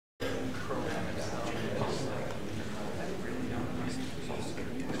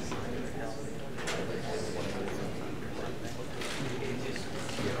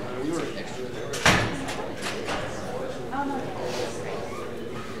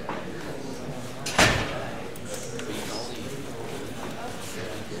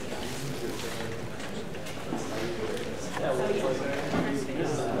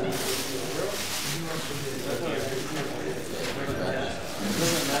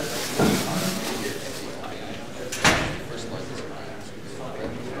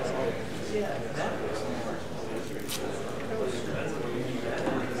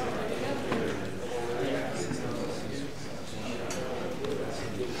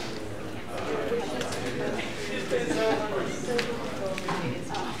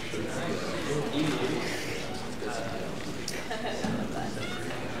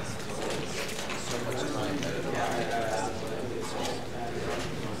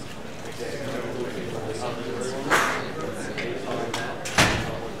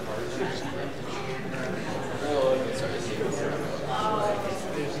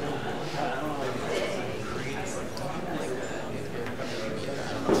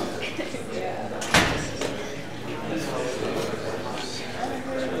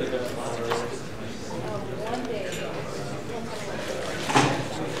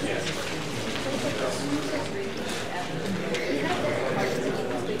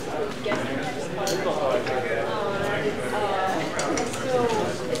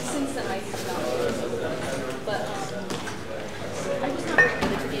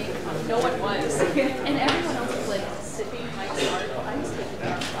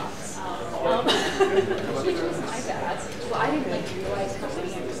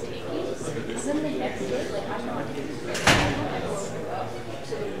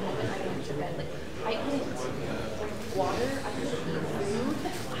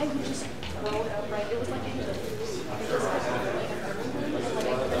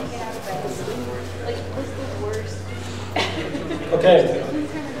Okay,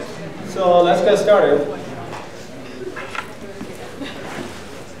 so let's get started.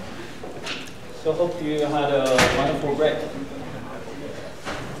 So hope you had a wonderful break.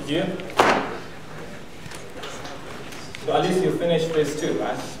 Did you? So at least you finished phase 2,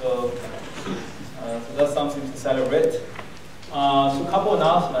 right? So that's something to celebrate. So a couple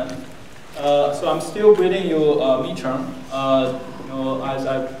announcements. So I'm still grading you midterm. As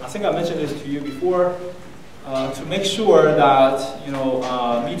I think I mentioned this to you before. To make sure that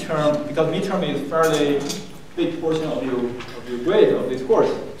midterm, because midterm is a fairly big portion of your grade of this course,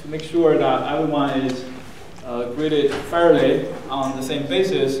 to make sure that everyone is graded fairly on the same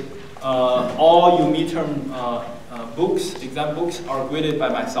basis, all your midterm books, exam books, are graded by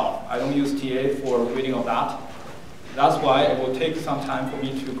myself. I don't use TA for grading of that. That's why it will take some time for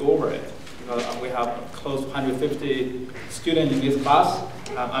me to go over it, because we have close to 150 students in this class.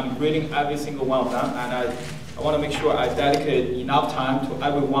 I'm grading every single one of them, and I want to make sure I dedicate enough time to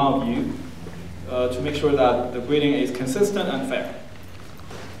every one of you to make sure that the grading is consistent and fair.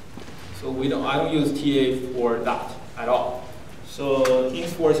 So I don't use TA for that at all. So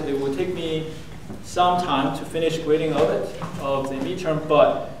henceforth, it will take me some time to finish grading of the midterm,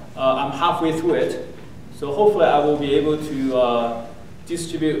 but I'm halfway through it. So hopefully I will be able to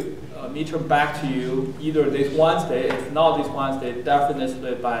distribute midterm back to you either this Wednesday. If not this Wednesday,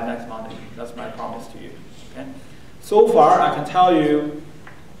 definitely by next Monday. That's my promise to you. Okay? So far, I can tell you,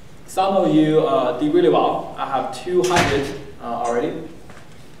 some of you did really well. I have 200 already.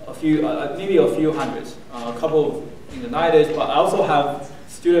 A few, maybe a few hundreds. A couple in the 90s, but I also have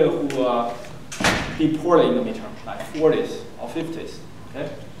students who did poorly in the midterm, like 40s or 50s. Okay?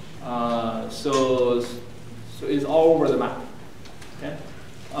 So it's all over the map. Okay?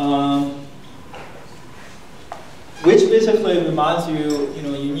 Which basically reminds you,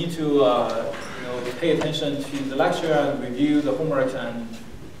 you need to pay attention to the lecture and review the homework and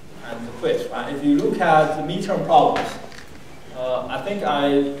the quiz. Right? If you look at the midterm problems, I think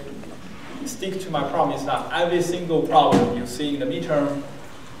I stick to my promise that every single problem you see in the midterm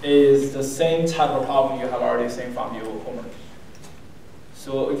is the same type of problem you have already seen from your homework.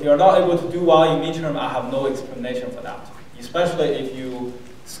 So if you're not able to do well in midterm, I have no explanation for that. Especially if you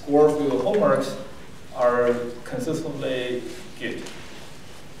score for your homeworks are consistently good.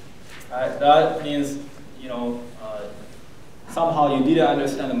 Right? That means somehow you didn't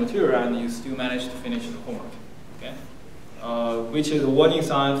understand the material and you still managed to finish the homework. Okay? Which is a warning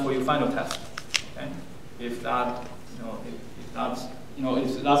sign for your final test. Okay? If that, if that's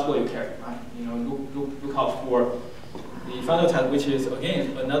what you care, right? Look out for the final test, which is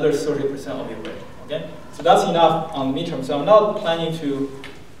again another 30% of your grade. Okay? So that's enough on the midterm. So I'm not planning to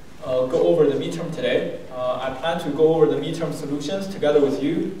go over the midterm today. I plan to go over the midterm solutions together with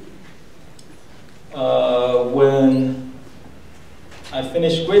you when I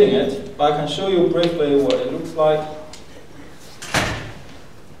finish grading it. But I can show you briefly what it looks like.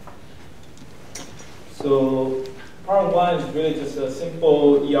 So part 1 is really just a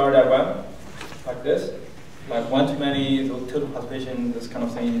simple ER diagram like this. Like one-to-many, total participation, this kind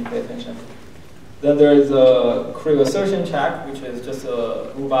of thing you need to pay attention. Then there is a query assertion check, which is just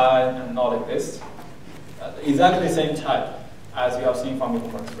a group by and not exist. Exactly the same type as you have seen from your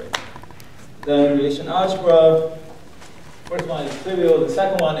homework 3. Then relation algebra. First one is trivial. The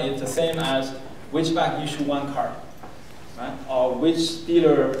second one is the same as which bank issue one card, right? Or which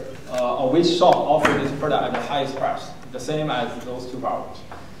dealer or which shop offer this product at the highest price. The same as those two variables.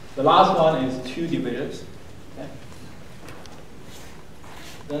 The last one is 2 divisions. Okay.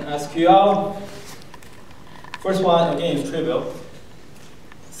 Then SQL. First one again is trivial.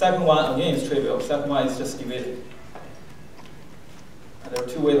 Second one again is trivial. Second one is just division. And there are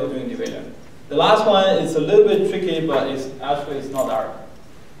 2 ways of doing division. The last one is a little bit tricky, but it's not that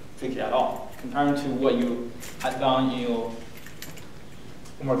tricky at all, compared to what you had done in your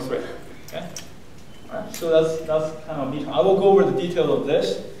homework 3. Okay? All right. So that's kind of neat. I will go over the details of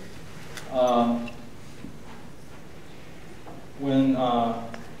this when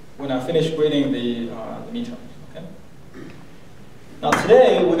I finish grading the midterms. Okay. Now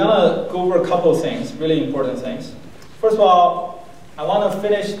today we're gonna go over a couple of things, really important things. First of all, I want to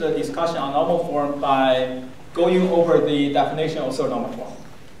finish the discussion on normal form by going over the definition of third normal form.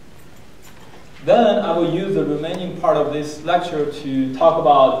 Then I will use the remaining part of this lecture to talk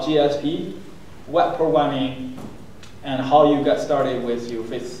about GSP, web programming, and how you get started with your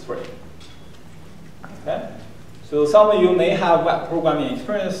phase 3. Okay? So some of you may have web programming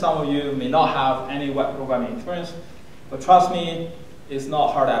experience, some of you may not have any web programming experience, but trust me, it's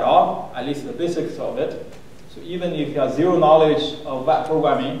not hard at all, at least the basics of it. So even if you have zero knowledge of web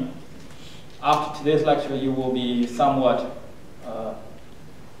programming, after today's lecture you will be somewhat,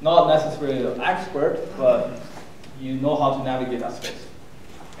 not necessarily an expert, but you know how to navigate that space.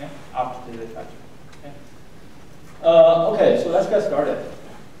 Okay? After today's lecture. Okay? Okay, so let's get started.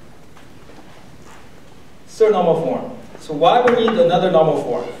 Third normal form. So why we need another normal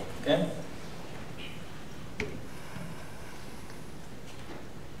form? Okay?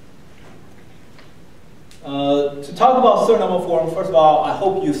 To talk about third normal form, first of all, I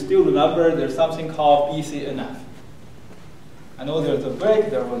hope you still remember there's something called BCNF. I know there's a break,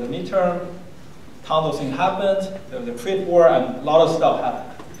 there was a midterm, tons of things happened, there was a trade war, and a lot of stuff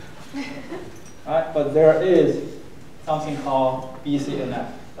happened. Right? But there is something called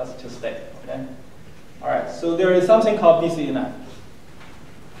BCNF. That's to stay. Okay? All right. So there is something called BCNF.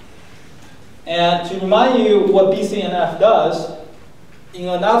 And to remind you what BCNF does, in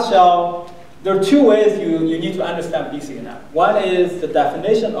a nutshell, there are 2 ways you need to understand BCNF. One is the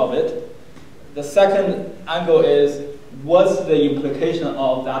definition of it. The second angle is what's the implication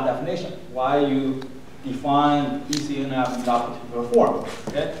of that definition? Why you define BCNF in that particular form?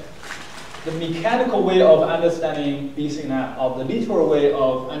 Okay? The mechanical way of understanding BCNF, or the literal way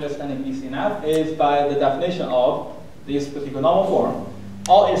of understanding BCNF, is by the definition of this particular normal form.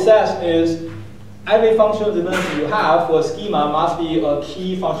 All it says is every functional dependency you have for a schema must be a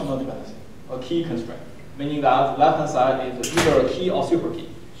key functional dependency, a key constraint, meaning that the left-hand side is either a key or super key.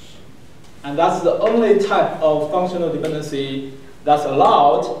 And that's the only type of functional dependency that's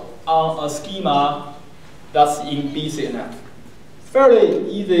allowed on a schema that's in BCNF. Fairly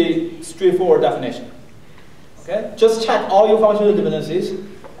easy, straightforward definition. Okay? Just check all your functional dependencies,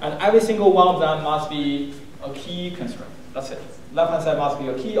 and every single one of them must be a key constraint. That's it. Left-hand side must be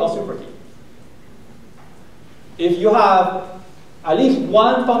a key or super key. If you have at least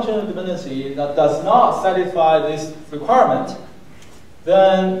one functional dependency that does not satisfy this requirement,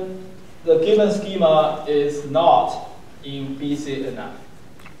 then the given schema is not in BCNF.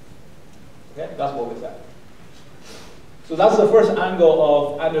 Okay? That's what we said. So that's the first angle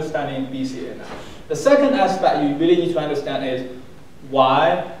of understanding BCNF. The second aspect you really need to understand is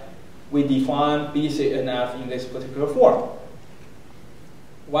why we define BCNF in this particular form.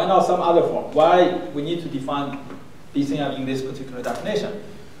 Why not some other form? Why we need to define BCNF in this particular definition?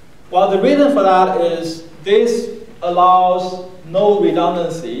 Well, the reason for that is this allows no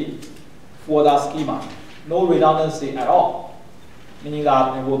redundancy for that schema. No redundancy at all. Meaning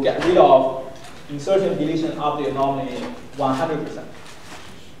that it will get rid of insertion, deletion, update anomaly 100%,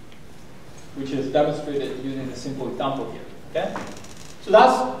 which is demonstrated using the simple example here. Okay, so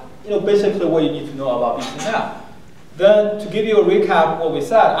that's basically what you need to know about BCNF. Then to give you a recap, what we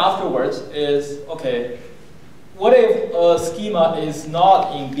said afterwards is okay. What if a schema is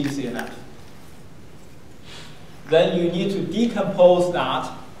not in BCNF? Then you need to decompose that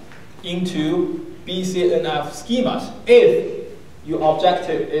into BCNF schemas if your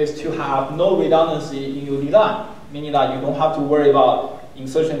objective is to have no redundancy in your design, meaning that you don't have to worry about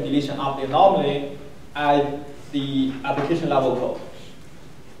insertion, deletion, update anomaly at the application level code.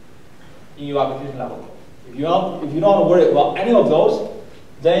 In your application level code. If you don't want to worry about any of those,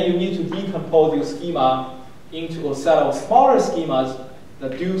 then you need to decompose your schema into a set of smaller schemas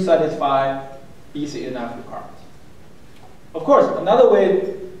that do satisfy BCNF requirements. Of course, another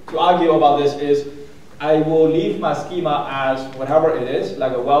way to argue about this is I will leave my schema as whatever it is,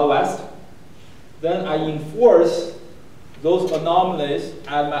 like a Wild West. Then I enforce those anomalies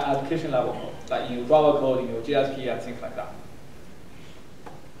at my application level code, like in your Java code, in your JSP, and things like that.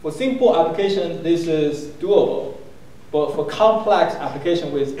 For simple applications, this is doable. But for complex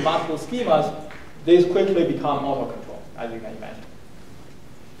application with multiple schemas, this quickly become out of control, as you can imagine.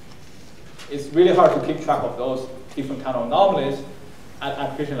 It's really hard to keep track of those different kind of anomalies at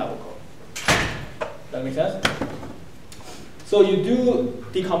application level code. Does that make sense? So you do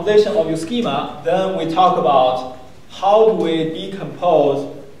decomposition of your schema, then we talk about how do we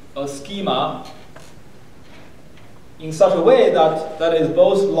decompose a schema in such a way that is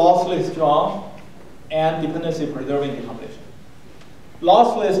both lossily strong and dependency preserving decomposition.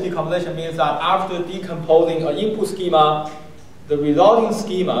 Lossless decomposition means that after decomposing an input schema, the resulting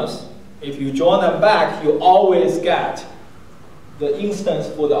schemas, if you join them back, you always get the instance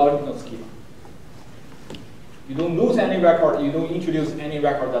for the original schema. You don't lose any record, you don't introduce any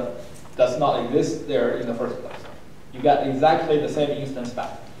record that does not exist there in the first place. You get exactly the same instance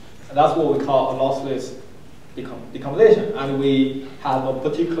back. And that's what we call a lossless decomposition. And we have a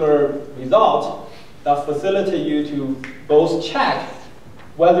particular result that facilitates you to both check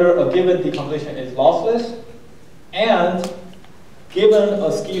whether a given decomposition is lossless, and given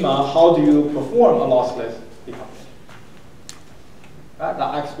a schema, how do you perform a lossless decomposition? Right?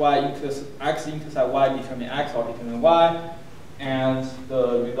 The x intercept y determine x or determine y, and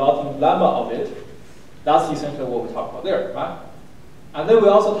the resulting lemma of it. That's essentially what we talk about there, right? And then we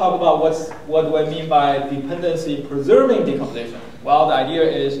also talk about what do I mean by dependency preserving decomposition. Well, the idea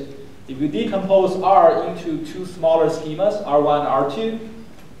is if you decompose R into two smaller schemas, R1 and R2,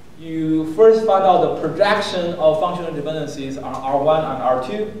 you first find out the projection of functional dependencies on R1 and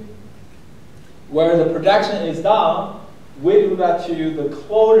R2. Where the projection is done with regard to the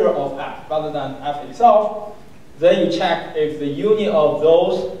closure of F rather than F itself, then you check if the union of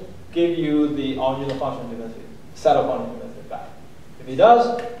those give you the original functional dependency, set of functional dependencies back. If it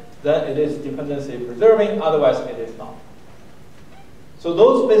does, then it is dependency preserving, otherwise it is not. So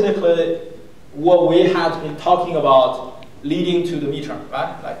those basically what we had been talking about leading to the midterm,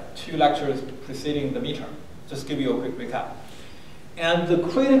 right? Like 2 lectures preceding the midterm. Just give you a quick recap. And the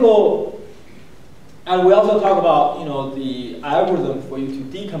critical, and we also talk about the algorithm for you to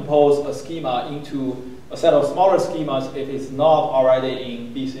decompose a schema into a set of smaller schemas if it's not already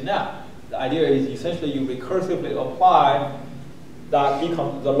in BCNF. The idea is essentially you recursively apply that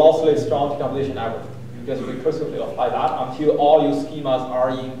the lossless strong decomposition algorithm. You just recursively apply that until all your schemas are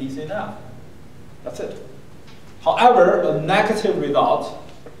in BCNF. That's it. However, a negative result,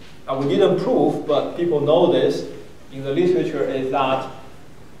 and we didn't prove, but people know this in the literature, is that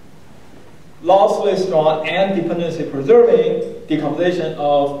lossless strong and dependency preserving decomposition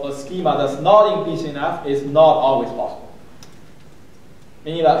of a schema that's not in BCNF is not always possible.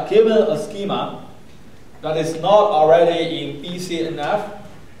 Meaning that given a schema that is not already in BCNF,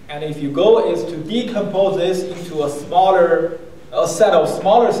 and if your goal is to decompose this into a set of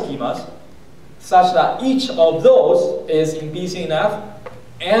smaller schemas, such that each of those is in BCNF,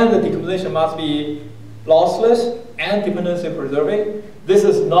 and the decomposition must be lossless and dependency preserving, this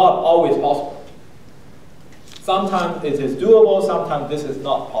is not always possible. Sometimes it is doable, sometimes this is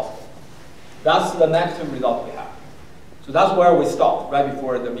not possible. That's the negative result we have. So that's where we stopped right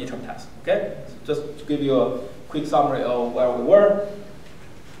before the midterm test. Okay? So just to give you a quick summary of where we were.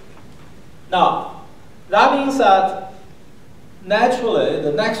 Now, that means that naturally,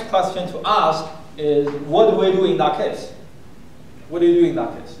 the next question to ask is, what do we do in that case? What do you do in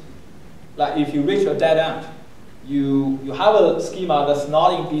that case? Like if you reach a dead end, you have a schema that's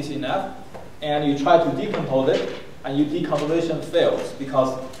not in BCNF, and you try to decompose it, and your decomposition fails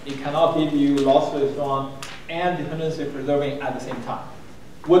because it cannot give you lossless strong and dependency preserving at the same time.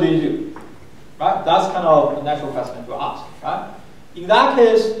 What do you do? Right? That's kind of a natural question to ask. Right? In that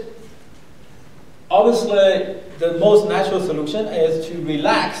case, obviously, the most natural solution is to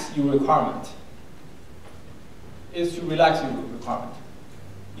relax your requirement.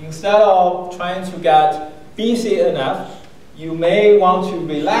 Instead of trying to get BCNF, you may want to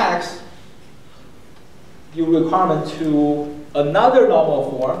relax your requirement to another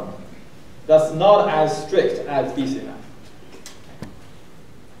normal form that's not as strict as BCNF.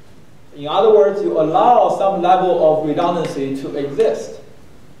 In other words, you allow some level of redundancy to exist,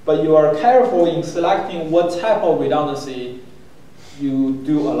 but you are careful in selecting what type of redundancy you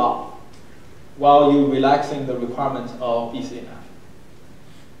do allow while you're relaxing the requirements of BCNF.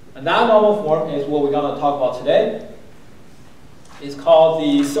 And that normal form is what we're going to talk about today. It's called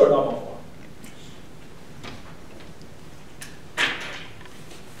the third normal form.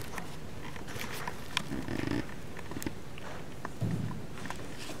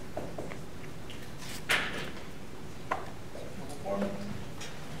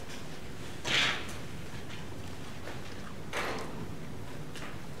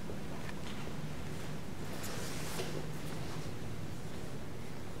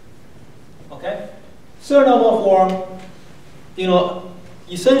 Okay, third normal form,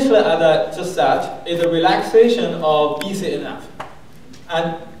 essentially, as I just said, is a relaxation of BC and F.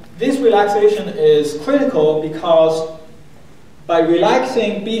 And this relaxation is critical because by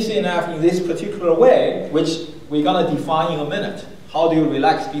relaxing BC and F in this particular way, which we're going to define in a minute, how do you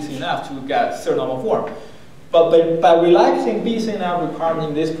relax BC and F to get third normal form? But by relaxing BC and F requirement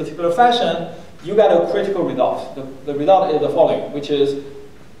in this particular fashion, you get a critical result. The result is the following, which is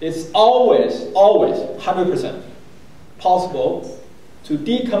it's always 100% possible to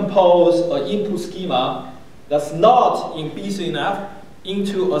decompose an input schema that's not in BC and F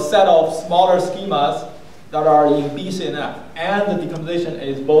into a set of smaller schemas that are in BC and F. And the decomposition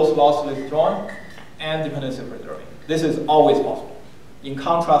is both lossless drawing and dependency preserving. This is always possible, in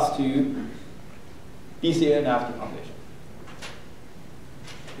contrast to BC and F decomposition.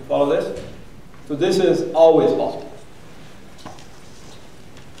 You follow this? So this is always possible.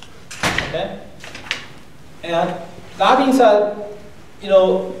 Okay? And that being said,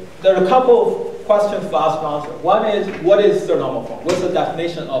 there are a couple of questions for us to answer. One is, what is third normal form? What's the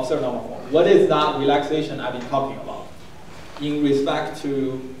definition of third normal form? What is that relaxation I've been talking about in respect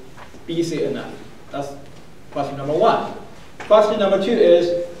to BC and F? That's question number one. Question number two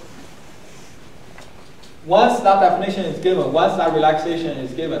is, once that definition is given, once that relaxation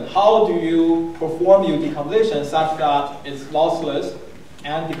is given, how do you perform your decomposition such that it's lossless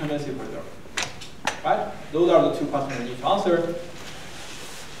and dependency preserved? Right? Those are the two questions we need to answer.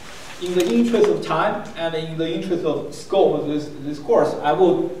 In the interest of time and in the interest of scope of this course, I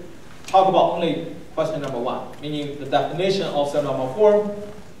will talk about only question number one, meaning the definition of third normal form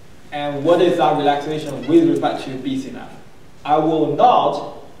and what is that relaxation with respect to BC and F. I will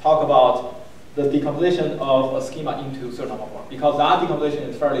not talk about the decomposition of a schema into third normal form because that decomposition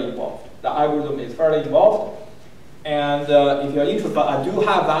is fairly involved. The algorithm is fairly involved. And if you're interested, but I do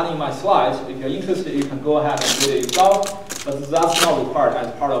have that in my slides. If you're interested, you can go ahead and do it yourself, but that's not required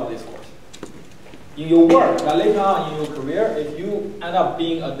as part of this course. In your work, later on in your career, if you end up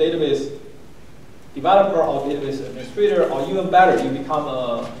being a database developer or database administrator, or even better, you become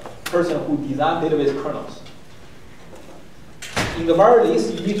a person who designs database kernels. In the very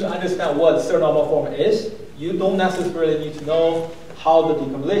least, you need to understand what third normal form is. You don't necessarily need to know how the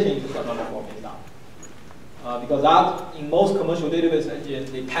decomposition into third normal form is done. Because that, in most commercial database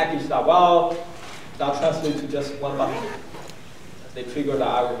engines, they package that well, that translates to just one button. They trigger the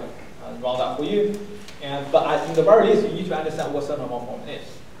algorithm and run that for you. But in the very least, you need to understand what third normal form is.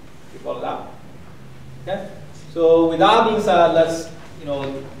 You follow that? Okay? So with that being said, let's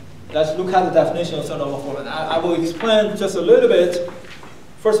look at the definition of third normal form. And I will explain just a little bit,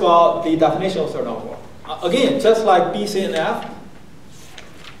 first of all, the definition of third normal form. Again, just like BC and F,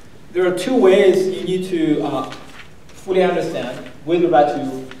 there are two ways you need to fully understand with regard to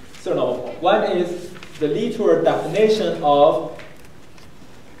third normal form. One is the literal definition of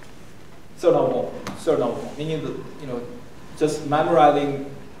third normal form, meaning just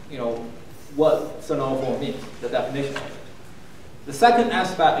memorizing what third normal form means, the definition of it. The second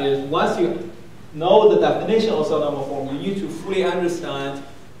aspect is once you know the definition of third normal form, you need to fully understand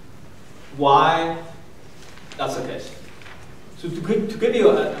why that's the case. So to give you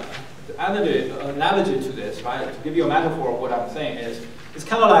an analogy to this, right? To give you a metaphor of what I'm saying is, it's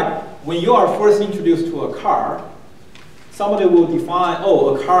kind of like when you are first introduced to a car, somebody will define,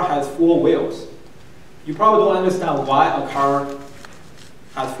 oh, a car has 4 wheels. You probably don't understand why a car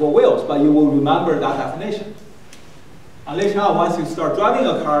has 4 wheels, but you will remember that definition. And later on, once you start driving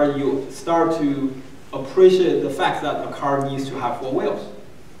a car, you start to appreciate the fact that a car needs to have 4 wheels.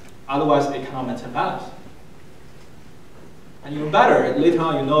 Otherwise, it cannot maintain balance. And even better, later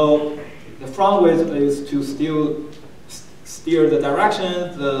on you know the front wheel is to still steer the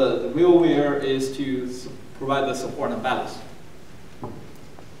direction, the rear wheel is to provide the support and balance.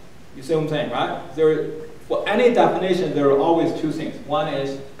 You see what I'm saying, right? For any definition, there are always two things. One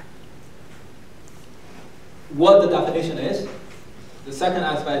is what the definition is. The second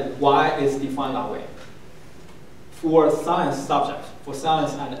aspect is why it's defined that way. For science subjects, for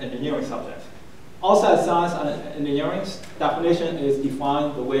science and engineering subjects. Outside science and engineering, definition is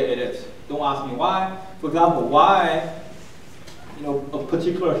defined the way it is. Don't ask me why. For example, why, a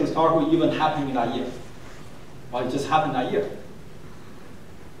particular historical event happening in that year. Well, it just happened that year.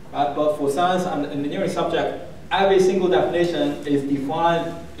 Right? But for science and engineering subject, every single definition is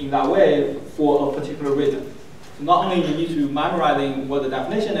defined in that way for a particular reason. So not only you need to memorizing what the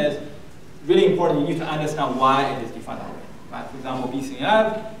definition is, really important, you need to understand why it is defined that way. Right? For example,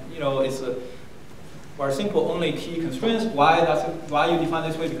 BCNF, it's a very simple, only key constraints. Why you define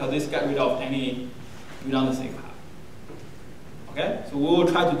this way? Because this get rid of any redundancy you have. Okay, so we will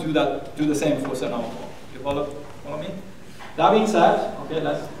try to do the same for certain normal form. You follow me? That being said, okay,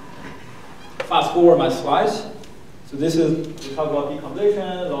 let's fast forward my slides. So we talk about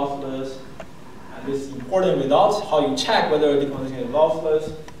decomposition, lossless, and this important results, how you check whether decomposition is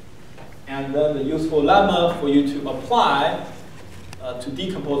lossless, and then the useful lemma for you to apply to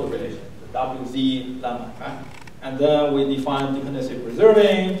decompose the relation, the WZ lemma. Right? And then we define dependency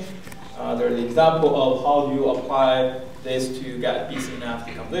preserving. There's the example of how do you apply this to get BCNF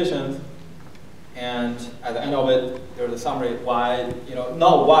decompositions. And at the end of it, there's a summary why,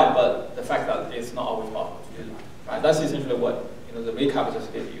 not why, but the fact that it's not always possible to do that. Right? That's essentially what the recap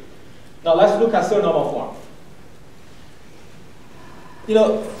just gave you. Now let's look at third normal form.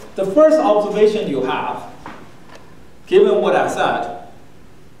 The first observation you have, given what I said,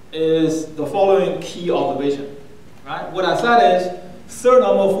 is the following key observation. Right? What I said is third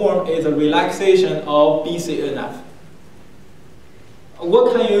normal form is a relaxation of BCNF.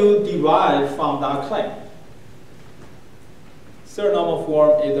 What can you derive from that claim? Third normal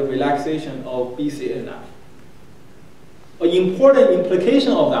form is a relaxation of BCNF. An important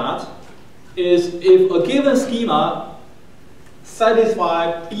implication of that is if a given schema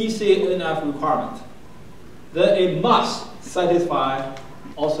satisfies BCNF requirement, then it must satisfy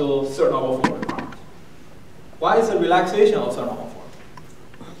also third normal form requirement. Why is a relaxation of third normal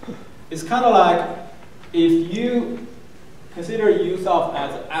form? It's kind of like if you consider yourself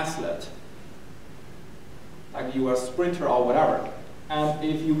as an athlete, like you are a sprinter or whatever, and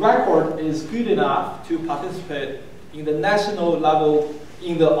if your record is good enough to participate in the national level,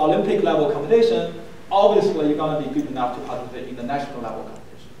 in the Olympic level competition, obviously you're going to be good enough to participate in the national level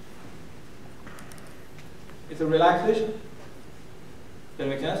competition. It's a relaxation. Does that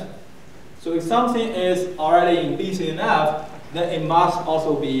make sense? So if something is already in BCNF, then it must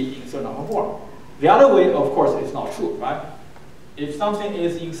also be in third normal form. The other way, of course, is not true, right? If something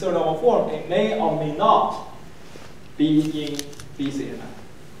is in third normal form, it may or may not be in BCNF.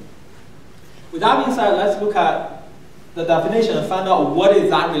 With that being said, let's look at the definition and find out what is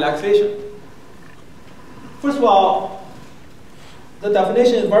that relaxation. First of all, the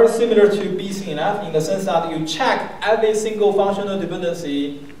definition is very similar to BCNF in the sense that you check every single functional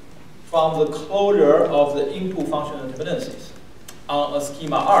dependency from the closure of the input functional dependencies on a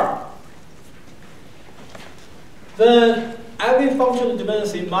schema R. Then every functional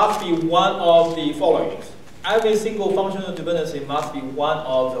dependency must be one of the following. Every single functional dependency must be one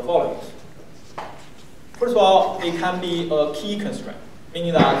of the following. First of all, it can be a key constraint,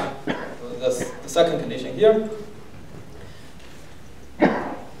 meaning that the second condition here.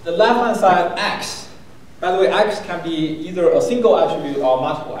 The left-hand side X, by the way, X can be either a single attribute or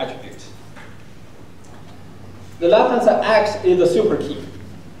multiple attributes. The left-hand side X is a superkey.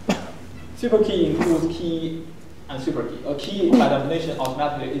 Superkey includes key and superkey. A key, by definition,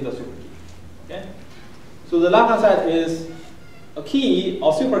 automatically is a superkey. Okay? So the left-hand side is a key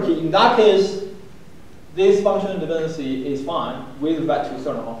or superkey. In that case, this functional dependency is fine with respect to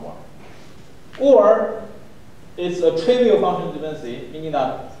third normal form. Or it's a trivial functional dependency, meaning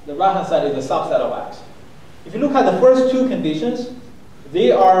that the right-hand side is a subset of X. If you look at the first two conditions,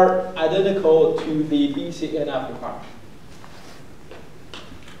 they are identical to the BCNF requirement.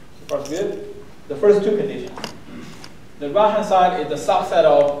 So far, good. The first two conditions. The right-hand side is the subset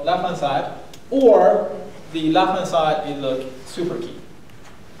of left-hand side, or the left-hand side is a superkey.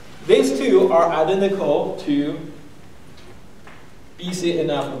 These two are identical to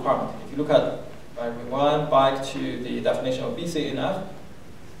BCNF requirement. If you look at one back to the definition of BCNF,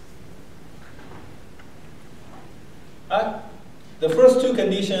 right? The first two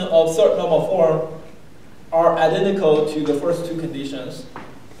conditions of third normal form are identical to the first two conditions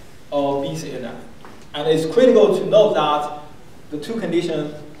of BCNF. And it's critical to note that the two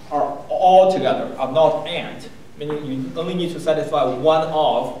conditions are all together, are not and, meaning you only need to satisfy one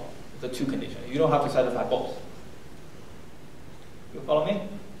of the two conditions. You don't have to satisfy both. You follow me?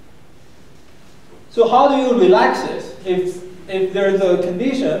 So how do you relax this? If there is a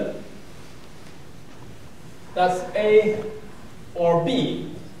condition that's A or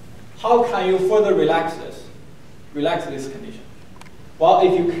B, how can you further relax this? Relax this condition. Well,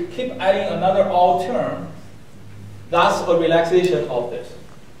 if you keep adding another all term, That's a relaxation of this.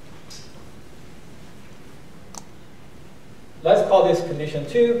 Let's call this condition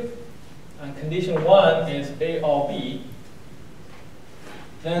 2, and condition 1 is A or B.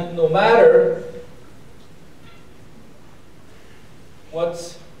 Then no matter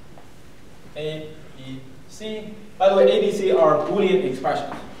what's A, B, C, by the way, A, B, C are Boolean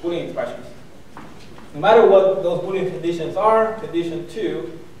expressions. No matter what those Boolean conditions are, condition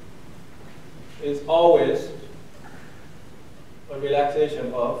 2 is always a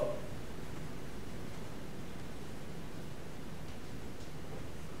relaxation of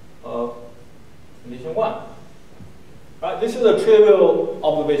condition 1. Right? This is a trivial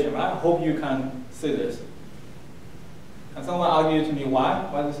observation, right? I hope you can see this. Can someone argue to me why?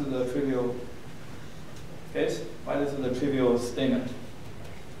 Why this is a trivial case? Why this is a trivial statement?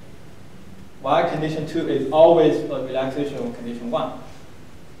 Why condition 2 is always a relaxation of condition 1?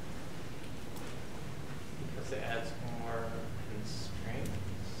 Because it adds more constraints.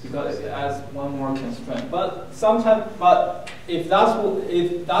 Because it adds one more constraint. But sometimes, if that's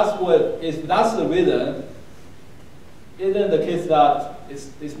the reason, isn't the case that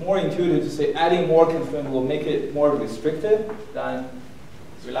it's more intuitive to say adding more constraint will make it more restrictive than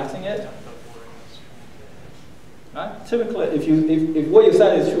relaxing it? Right? Typically, if what you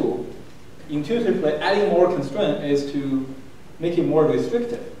said is true, intuitively adding more constraint is to make it more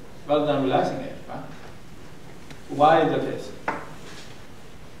restrictive rather than relaxing it. Right? Why is the case?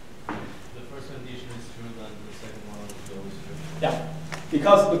 The first condition is true, then the second one goes true. Yeah.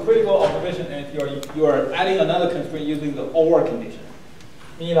 Because the critical observation is you're adding another constraint using the or condition.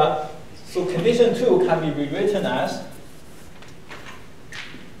 Meaning that, so condition 2 can be rewritten as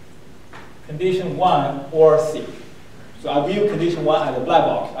condition 1 or C. So I view condition 1 as a black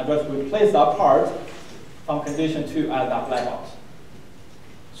box. I just replace that part from condition 2 as that black box.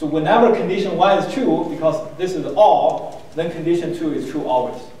 So whenever condition 1 is true, because this is all, then condition 2 is true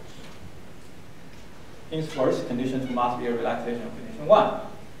always. Means first, condition 2 must be a relaxation of condition 1.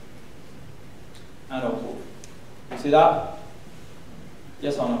 And proof. You see that?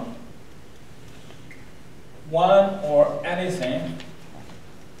 Yes or no? 1 or anything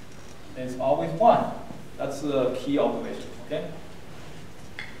is always 1. That's the key observation, okay?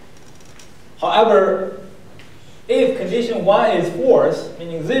 However, if condition 1 is false,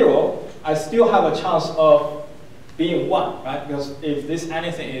 meaning 0, I still have a chance of being 1, right? Because if this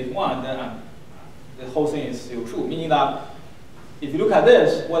anything is 1, then the whole thing is still true. Meaning that if you look at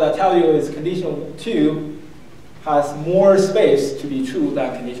this, what I tell you is condition 2 has more space to be true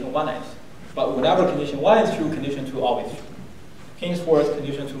than condition 1 is. But whenever condition 1 is true, condition 2 always true. Henceforth,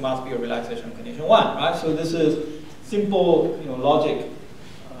 condition 2 must be a relaxation of condition 1, right? So this is simple, logic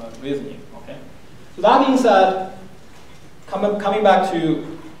reasoning, okay? So that means that, coming back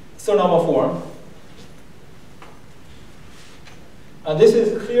to third normal form, this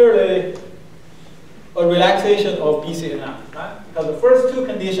is clearly a relaxation of BC and F, right? Because the first two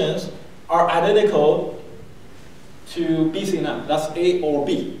conditions are identical to BC and F. That's A or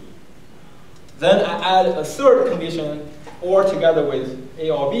B. Then I add a third condition or together with A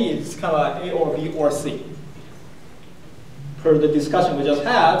or B. It's kind of like A or B or C. Per the discussion we just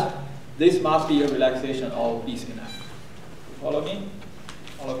had, this must be a relaxation of BC and F. Follow me?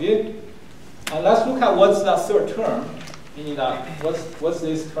 All of you? And let's look at what's that third term. Meaning that what's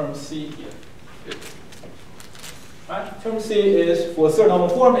this term C here? Right? Term C is, for third normal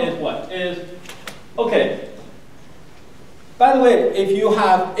form, is what? Okay. By the way, if you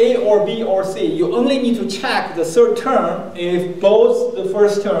have A or B or C, you only need to check the third term if both the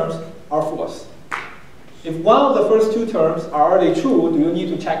first terms are false. If one of the first two terms are already true, do you need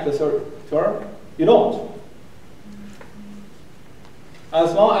to check the third term? You don't.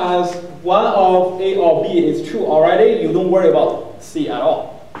 As long as one of A or B is true already, you don't worry about C at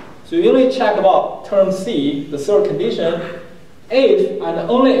all. So you only check about term C, the third condition, if and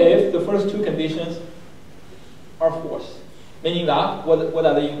only if the first two conditions are false. Meaning that, what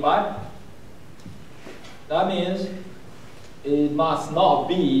are they imply? That means it must not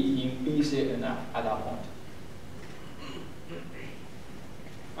be in B, C, and F at that point.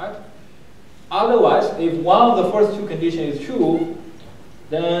 Right? Otherwise, if one of the first two conditions is true,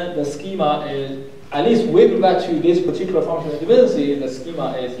 then the schema is, at least with regard to this particular functional dependency, the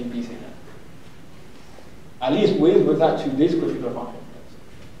schema is in B, C, and F. At least with regard to this particular functional dependency.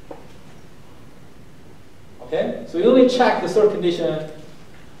 Okay? So you only check the third condition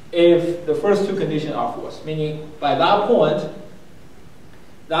if the first two conditions are false. Meaning, by that point,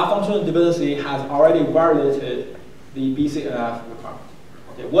 that functional dependency has already violated the B, C, and F requirement.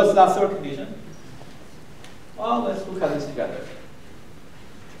 Okay, what's that third condition? Well, let's look at this together.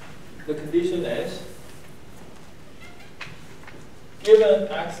 The condition is given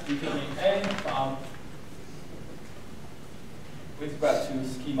x defining A from with respect to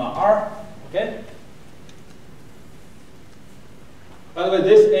schema R, okay? By the way,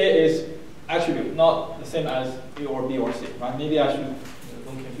 this A is attribute, not the same as A or B or C, right? Maybe I should,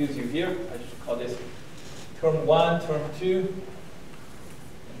 don't confuse you here. I should call this term 1, term 2,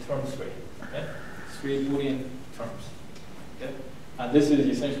 and term 3, okay? 3 Boolean terms, okay? And this is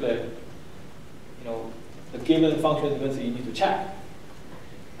essentially, the given function dependency you need to check.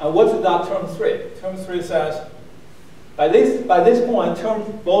 And what's that term 3? Term 3 says, by this point,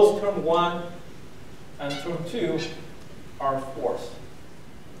 both term 1 and term 2 are false.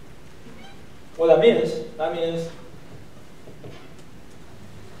 What that means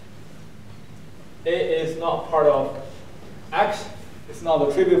A is not part of X, it's not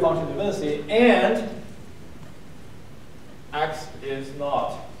a trivial function dependency, and X is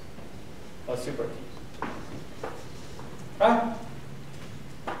not a super key. Right?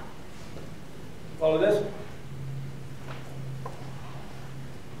 Follow this?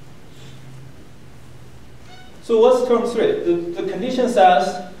 So what's term 3? The condition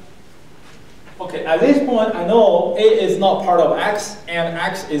says, okay, at this point I know A is not part of X and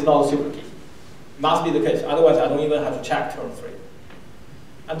X is not a super key. Must be the case, otherwise I don't even have to check term 3.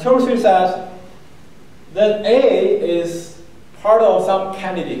 And term 3 says that A is part of some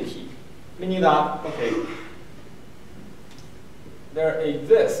candidate key, meaning that, okay, there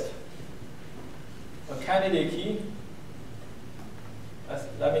exists a candidate key,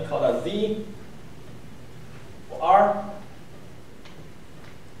 let me call that Z, for R,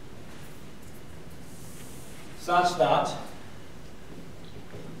 such that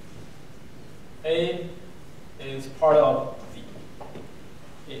A is part of Z.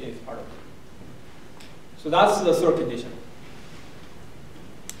 A is part of Z. So that's the third condition.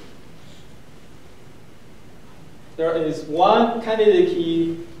 There is one candidate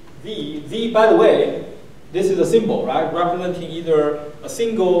key Z. Z, by the way, this is a symbol, right? Representing either a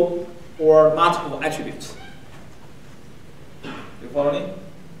single or multiple attributes. You follow me?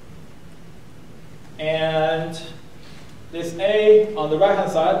 And this A on the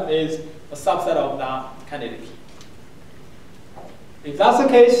right-hand side is a subset of that candidate key. If that's the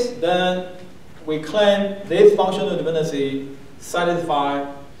case, then we claim this functional dependency satisfies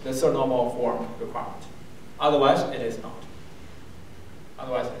the third normal form requirement. Otherwise, it is not.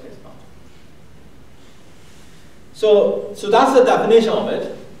 Otherwise, it is not. So that's the definition of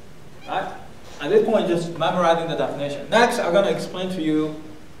it, right? At this point, just memorizing the definition. Next, I'm going to explain to you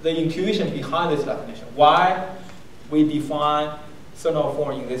the intuition behind this definition. Why we define third normal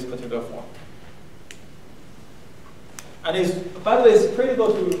form in this particular form. And by the way, it's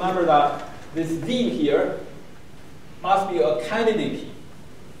critical to remember that this Z here must be a candidate key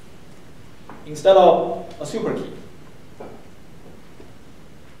instead of a super key.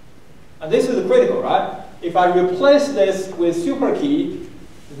 And this is critical, right? If I replace this with super key,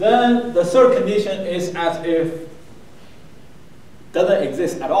 then the third condition is as if it doesn't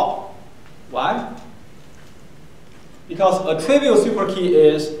exist at all. Why? Because a trivial super key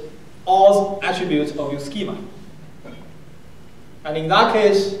is all attributes of your schema. And in that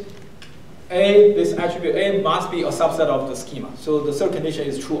case, this attribute A must be a subset of the schema. So the third condition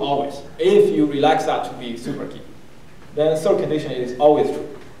is true always. If you relax that to be super key, then the third condition is always true.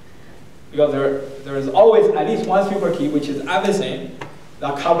 Because there is always at least one super key, which is everything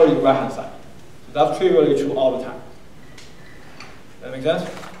that covers your right-hand side. So that's trivially true all the time. Does that make sense?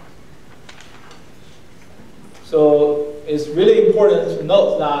 So it's really important to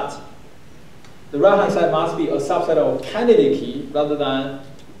note that the right-hand side must be a subset of candidate key rather than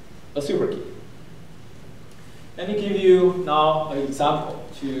a super key. Let me give you now an example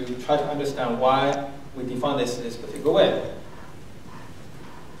to try to understand why we define this in this particular way.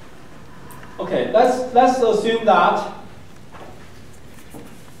 Okay, let's assume that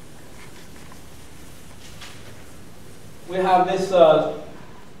we have this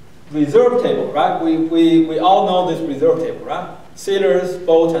reserve table, right? We all know this reserve table, right? Sailors,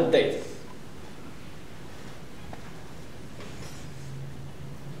 boat, and date.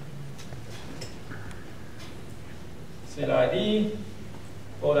 Sailor ID,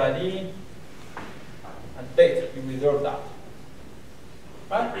 boat ID, and date. We reserve that,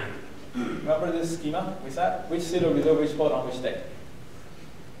 right? Remember this schema we said? Which sailor reserve which boat on which date?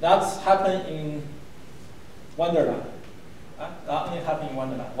 That's happened in Wonderland. That only happened in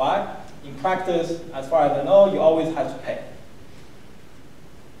Wonderland. Why? In practice, as far as I know, you always have to pay.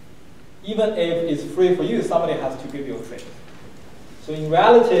 Even if it's free for you, somebody has to give you a trip. So in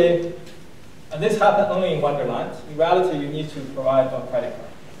reality, and this happened only in Wonderland, in reality you need to provide a credit card.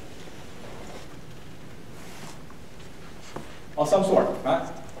 of some sort, right?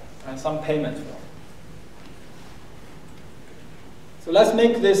 And some payment form. So let's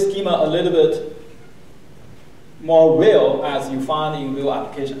make this schema a little bit more real as you find in real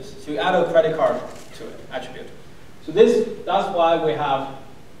applications. So you add a credit card to it, attribute. So that's why we have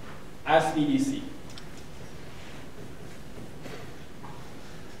SBDC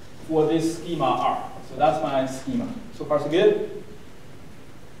for this schema R. So that's my schema. So far so good?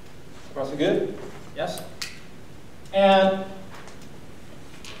 So far so good? Yes? And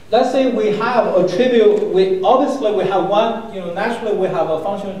let's say we have a trivial, obviously we have one, naturally we have a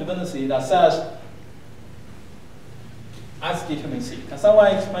functional dependency that says S determines C. Can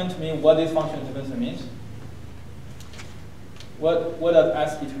someone explain to me what this functional dependency means? What does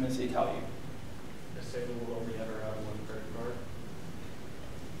S determines C tell you? Just say that we'll only ever have one credit card.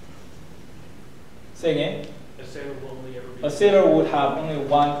 Say again? A sailor will only ever be. A sailor would have only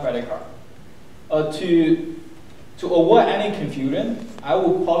one credit card. To avoid any confusion, I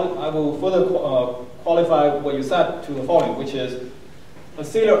will further qualify what you said to the following, which is a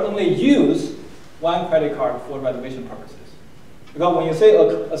sailor only use one credit card for reservation purposes. Because when you say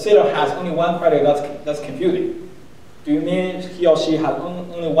a sailor has only one credit, that's confusing. Do you mean he or she has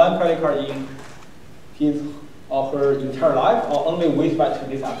only one credit card in his or her entire life, or only with respect to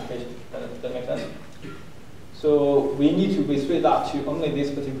this application? Does that make sense? So we need to restrict that to only this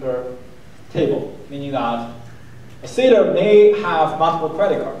particular table, meaning that a sailor may have multiple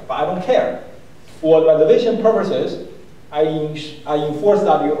credit cards, but I don't care. For reservation purposes, I enforce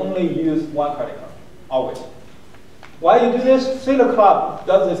that you only use one credit card, always. Why you do this? Sailor Club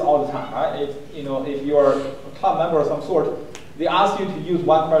does this all the time, right? If you're a club member of some sort, they ask you to use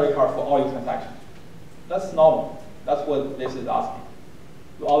one credit card for all your transactions. That's normal. That's what this is asking.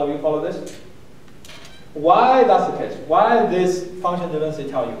 Do all of you follow this? Why that's the case? Why this function dependency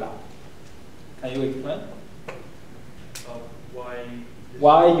tell you that? Can you explain?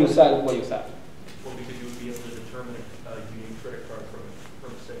 Why you said what you said? Well, because you would be able to determine a unique credit card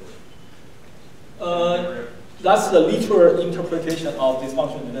from a sailor. That's the literal interpretation of this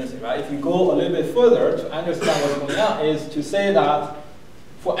function dependency, right? If you go a little bit further to understand what's going on, is to say that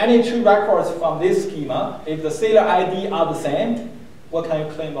for any two records from this schema, if the sailor ID are the same, what can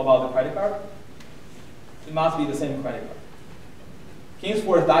you claim about the credit card? It must be the same credit card.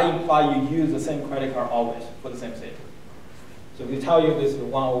 Henceforth, that implies you use the same credit card always for the same sailor. So if we tell you this is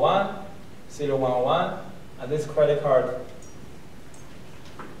 101, sailor 101, and this credit card,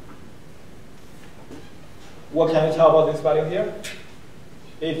 what can you tell about this value here?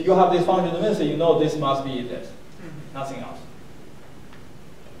 If you have this function dependency, you know this must be this, nothing else.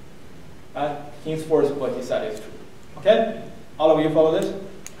 And henceforth, what he said is true. Okay? All of you follow this?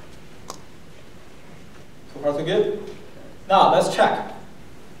 So far, so good? Now, let's check.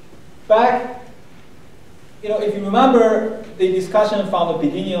 Back, if you remember the discussion from the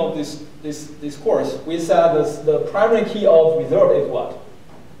beginning of this course, we said the primary key of reserve is what?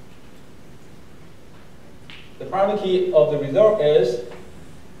 The primary key of the reserve is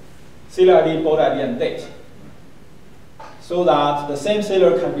sailor ID, boat ID, and date. So that the same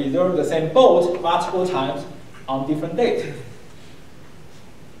sailor can reserve the same boat multiple times on different dates.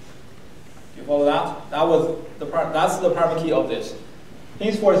 You follow that? That's the primary key of this.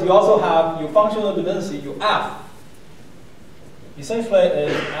 Henceforth, you also have your functional dependency, your F. Essentially,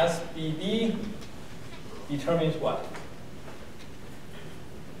 is SBD determines what?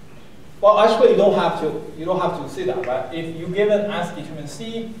 Well, actually, you don't have to see that, right? If you given S determines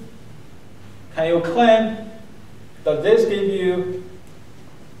C, can you claim that this give you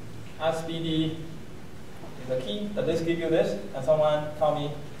SBD is a key? Does this give you this? Can someone tell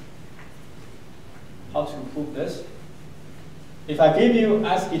me how to prove this? If I give you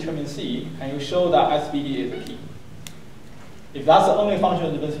S determines C, can you show that SBD is a key? If that's the only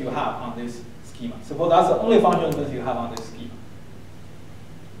functional dependency you have on this schema. Suppose that's the only functional dependency you have on this schema.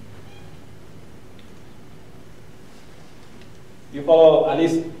 You follow at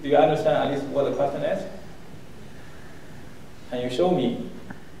least, do you understand at least what the question is? Can you show me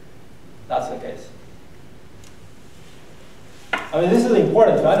that's the case? I mean, this is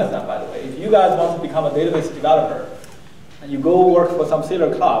important to understand, by the way. If you guys want to become a database developer, and you go work for some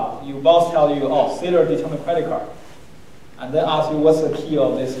sailor club, your boss tell you, oh, sailor determine credit card, and then ask you what's the key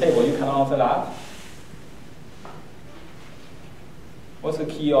of this table, you cannot answer that. What's the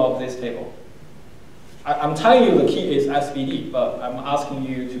key of this table? I'm telling you the key is SBD, but I'm asking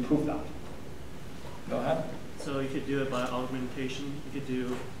you to prove that. Go ahead. So you could do it by augmentation. You could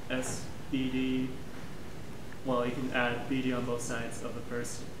do SBD. Well, you can add BD on both sides of the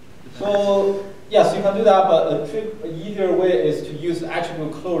first. So yes, you can do that, but an easier way is to use the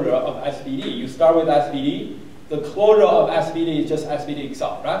attribute closure of SBD. You start with SBD, the closure of SVD is just SVD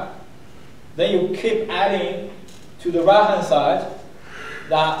itself, right? Then you keep adding to the right-hand side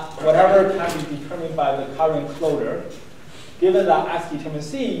that whatever can be determined by the current closure. Given that S determines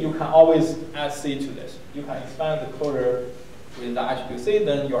C, you can always add C to this. You can expand the closure with the attribute C,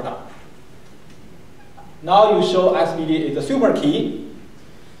 then you're done. Now you show SVD is a super key,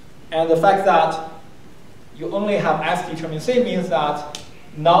 and the fact that you only have S determines C means that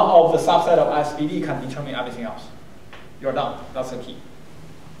none of the subset of SVD can determine everything else. You're done. That's the key.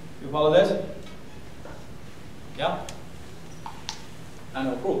 You follow this? Yeah? And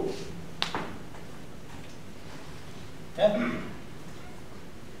approve. Okay?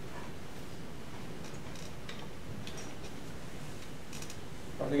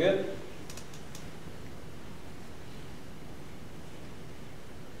 Pretty good?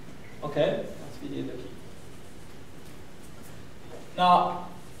 Okay, SVD is the key. Now,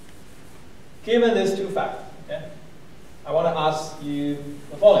 given these two facts, okay, I want to ask you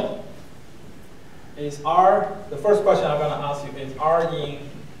the following. Is R, the first question I'm going to ask you, is R in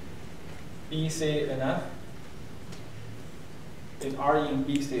B, C, and F? Is R in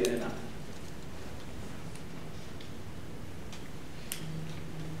B, C, and F?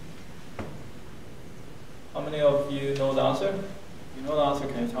 How many of you know the answer? If you know the answer,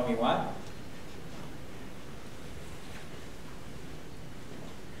 can you tell me why?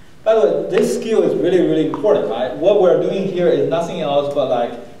 By the way, this skill is really, really important, right? What we're doing here is nothing else but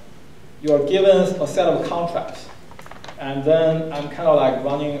like you're given a set of contracts, and then I'm kind of like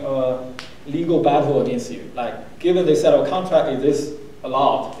running a legal battle against you. Like, given this set of contract, is this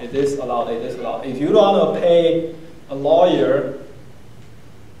allowed? Is this allowed? Is this allowed? If you don't want to pay a lawyer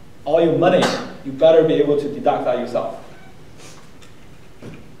all your money, you better be able to deduct that yourself.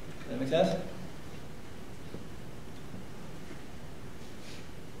 Does that make sense?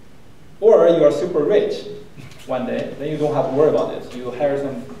 Or you are super rich one day, then you don't have to worry about this. You hire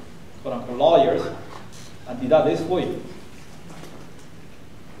some quote-unquote lawyers and deduct this for you.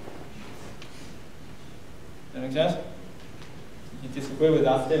 Does that make sense? You disagree with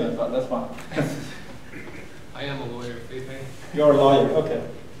that statement, but that's fine. I am a lawyer, Fei-Fei. You're a lawyer, okay.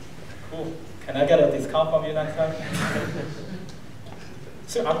 Cool. Can I get a discount from you next time?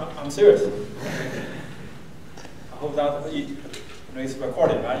 So I'm serious. I hope that it's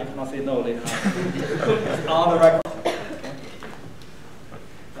recorded, right? You cannot say no later on. It's on the record. Okay.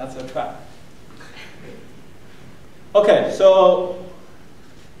 That's a trap. Okay, so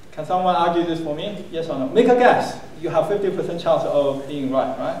can someone argue this for me? Yes or no? Make a guess. You have 50% chance of being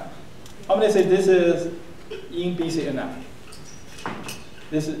right, right? How many say this is in BCNF?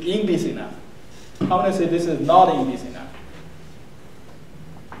 This is in BCNF. How many say this is not in BCNF?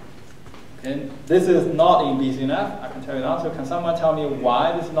 Okay, this is not in BCNF. I can tell you the answer. Can someone tell me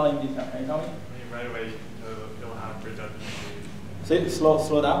why this is not in BCNF? Can you tell me? I mean, right away, you'll have redundancy. Say,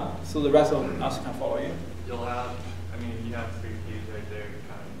 slow down, so the rest of us can follow you. You'll have, I mean, you have 3 keys right there.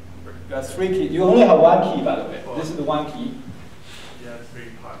 Kind of. That's 3 keys. You only have 1 key, by the way. Well, this is the 1 key. You have 3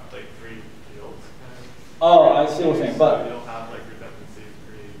 fields. Kind of. Oh, I see what you're saying. So But you'll have like redundancy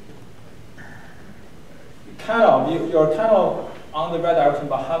 3. kind of, you're kind of on the right direction,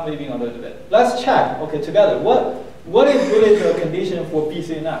 but hand-waving a little bit. Let's check, okay, together. What is really the condition for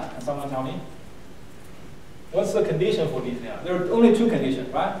BCNF? Can someone tell me? What's the condition for BCNF? There are only 2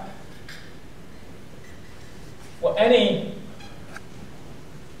 conditions, right? What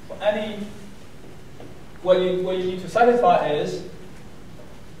you need to satisfy is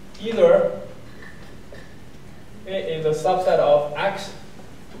either it is a subset of X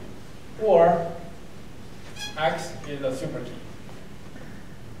or X is a super key.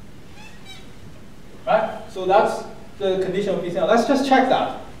 Right? So that's the condition of BCNF. Let's just check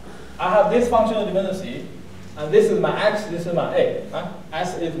that. I have this functional dependency, and this is my X, this is my A. Right?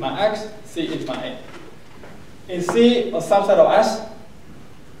 S is my X, C is my A. Is C a subset of S?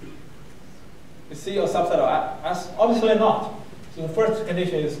 Is C a subset of S? Obviously not. So the first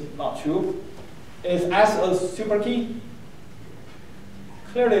condition is not true. Is S a super key?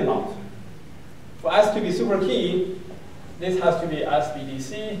 Clearly not. For S to be super key, this has to be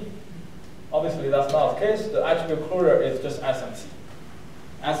SVDC. Obviously that's not the case. The attribute closure is just S and C.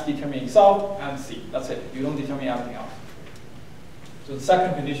 S determining itself and C. That's it. You don't determine everything else. So the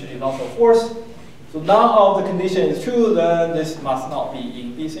second condition is also false. So none of the condition is true, then this must not be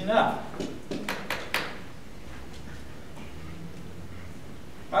in BCNF.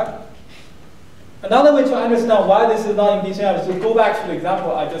 Right? Another way to understand why this is not in BCNF is to go back to the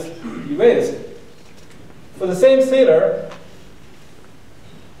example I just erased. For the same sailor,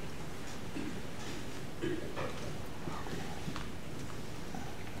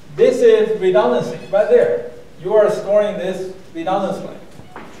 this is redundancy right there. you are storing this redundancy.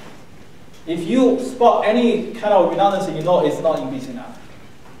 If you spot any kind of redundancy, you know it's not in BCNF.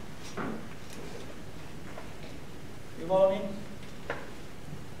 You follow me?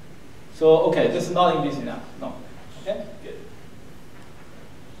 So, okay, this is not in BCNF. No. Okay, good.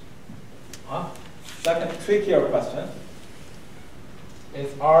 Second trickier question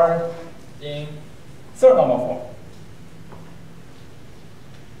is R in third normal form.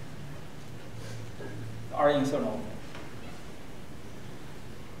 R in third normal form.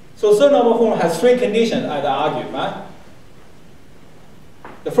 So third normal form has three conditions as I argued, right?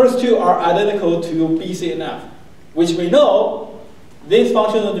 The first two are identical to BC and F, which we know this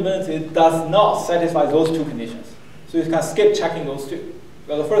functional divinity does not satisfy those two conditions. So you can skip checking those two.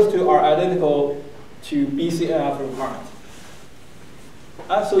 Because the first two are identical to BC and F requirement.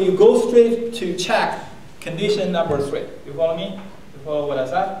 So you go straight to check condition number 3. You follow me? You follow what I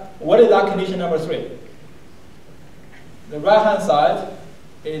said? What is that condition number 3? The right-hand side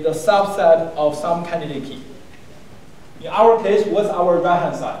is a subset of some candidate key. In our case, what's our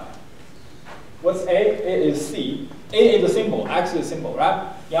right-hand side? What's A? A is C. A is a symbol, X is a symbol,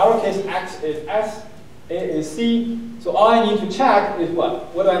 right? In our case, X is S, A is C. So all I need to check is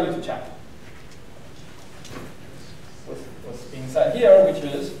what? What do I need to check? What's being said here, which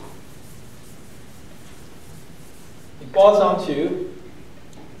is, it boils down to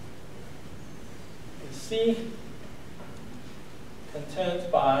C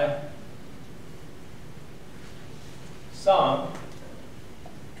contained by some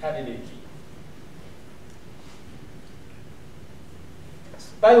candidate key.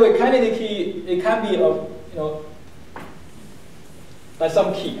 By the way, candidate key, it can be like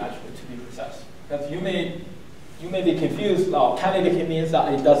some key actually, to be precise. Because you may be confused. Candidate key means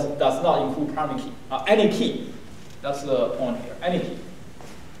that it does not include primary key. Any key. That's the point here. Any key.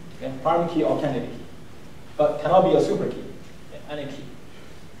 Okay? Primary key or candidate key. But cannot be a super key. Okay? Any key.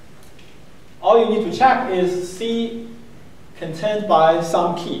 All you need to check is C contained by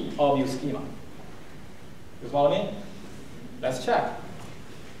some key of your schema. You follow me? Let's check.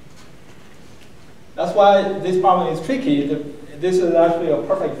 That's why this problem is tricky. This is actually a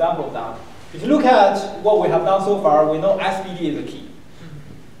perfect example of that. If you look at what we have done so far, we know SBD is a key.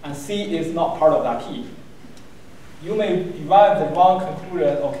 And C is not part of that key. You may derive the wrong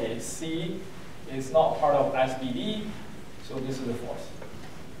conclusion, okay, C is not part of SBD, so this is false.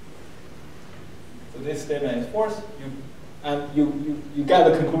 So this statement is false, and you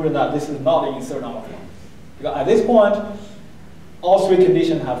get the conclusion that this is not in third normal form. Because at this point, all three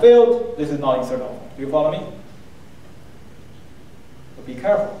conditions have failed, this is not in third normal form. Do you follow me? So be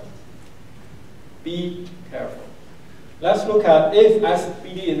careful. Be careful. Let's look at if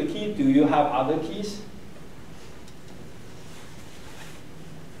SBD is a key, do you have other keys?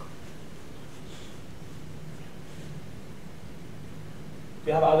 Do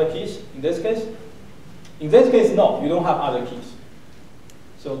you have other keys in this case? In this case, no, you don't have other keys.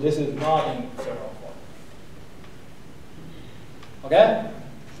 So this is not in third normal form. Okay?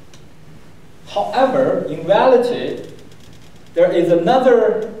 However, in reality, there is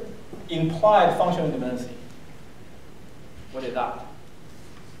another implied functional dependency. What is that?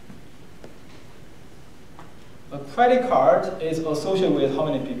 A credit card is associated with how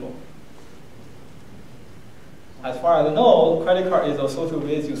many people? As far as I know, credit card is associated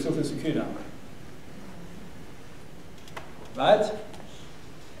with your Social Security number. Right?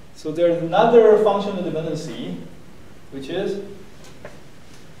 So there's another functional dependency, which is,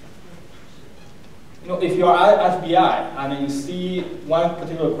 if you are at FBI and you see one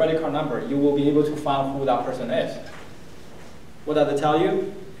particular credit card number, you will be able to find who that person is. What does it tell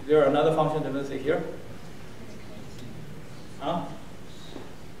you? Is there another functional dependency here? Huh?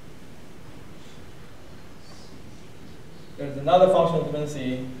 There's another functional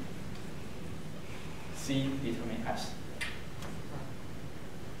dependency, C determine S.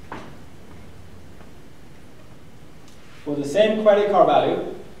 For the same credit card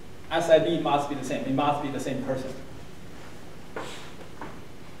value, SID must be the same. It must be the same person.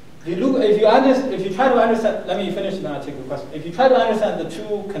 If you try to understand, let me finish and then I'll take the question. If you try to understand the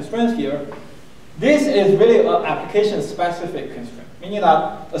two constraints here, this is really an application-specific constraint, meaning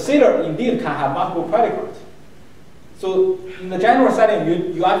that a seller indeed can have multiple credit cards. So in the general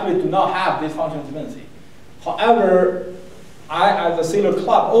setting, you actually do not have this functional dependency. However, as a seller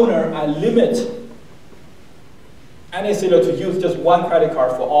club owner, I limit any seller to use just one credit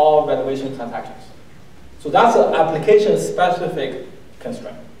card for all reservation transactions. So that's an application-specific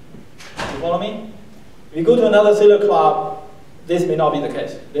constraint. You follow me? If you go to another seller club, this may not be the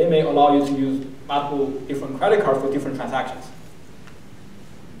case. They may allow you to use multiple different credit cards for different transactions.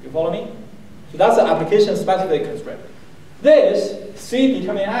 You follow me? So that's the application-specific constraint. This C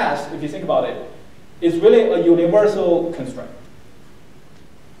determine S, if you think about it, is really a universal constraint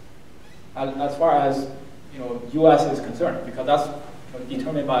as far as US is concerned, because that's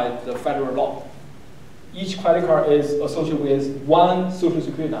determined by the federal law. Each credit card is associated with one social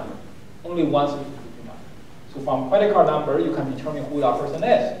security number, only one social security number. So from credit card number, you can determine who that person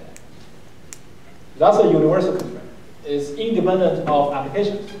is. That's a universal constraint. It's independent of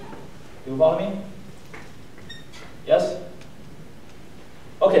applications. Do you follow me? Yes?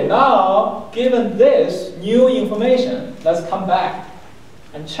 Okay, now, given this new information, let's come back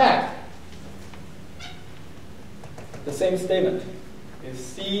and check the same statement. Is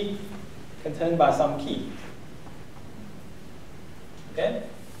C contained by some key? Okay?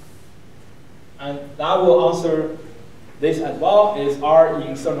 And that will answer this as well. Is R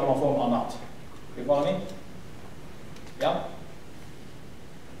in third normal form or not? You follow me? Yeah?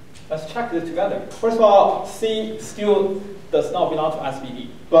 Let's check this together. First of all, C still does not belong to SVD.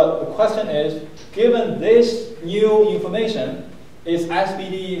 But the question is, given this new information, is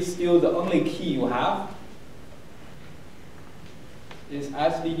SVD still the only key you have? Is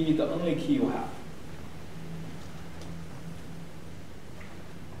SVD the only key you have?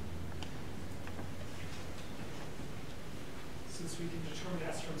 Since we can determine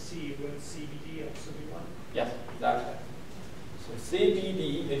S from C, would CBD also be one? Yes, exactly. So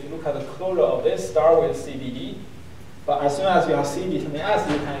CBD, if you look at the closure of this, start with CBD. But as soon as you have C determine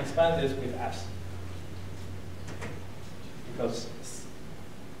S, you can expand this with S. Because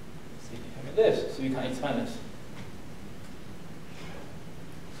C determine this, so you can expand this.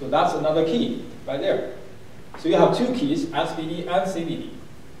 So that's another key right there. So you have two keys, SVD and CBD.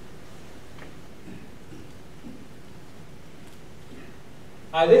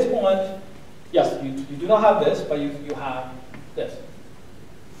 At this point, yes, you do not have this, but you have this.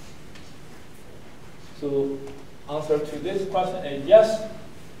 So answer to this question is yes.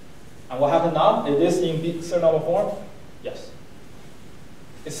 And what happened now? Is this in third normal form? Yes.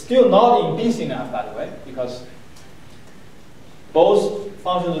 It's still not in BCNF, by the way, because both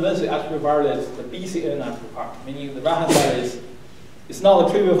functional dimension actually violates the BCNF requirement, meaning the right-hand side is not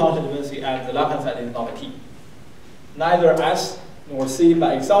a trivial function dimension and the left-hand side is not a key. Neither S nor C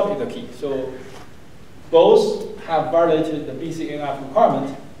by itself is a key. So both have violated the BCNF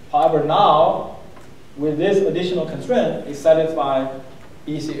requirement. However, now, with this additional constraint, it satisfies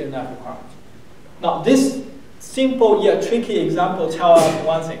BCNF requirement. Now, this simple yet tricky example tells us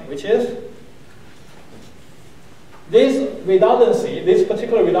one thing, which is this redundancy, this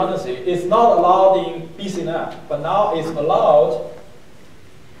particular redundancy, is not allowed in BCNF, but now it's allowed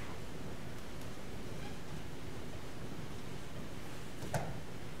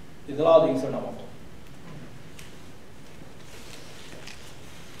in third normal form.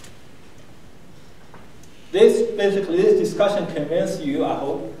 This discussion convinced you, I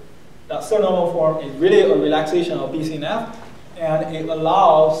hope, that third normal form is really a relaxation of BCNF, and it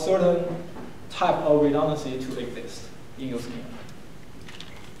allows certain type of redundancy to exist in your schema.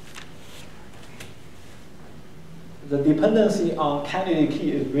 The dependency on candidate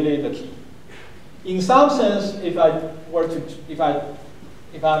key is really the key. In some sense, if I'm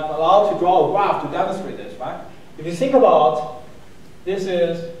allowed to draw a graph to demonstrate this, right? If you think about this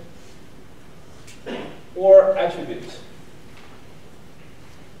is or attributes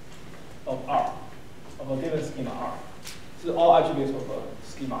of R, of a given schema R. This is all attributes of a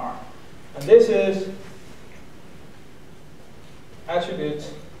schema R. And this is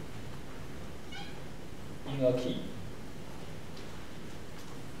attributes in a key.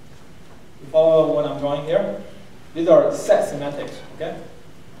 You follow what I'm drawing here? These are set semantics, okay?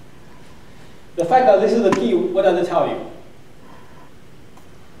 The fact that this is the key, what does it tell you?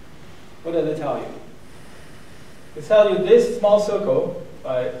 What does it tell you? It tells you this small circle, if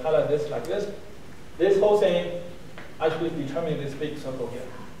I highlight this like this whole thing actually determines this big circle here.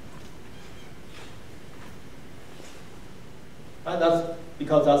 And that's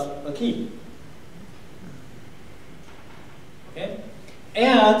because that's the key. Okay?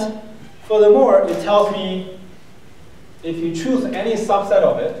 And furthermore, it tells me if you choose any subset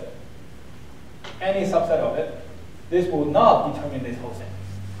of it, this will not determine this whole thing.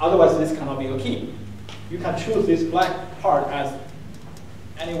 Otherwise, this cannot be a key. You can choose this black part as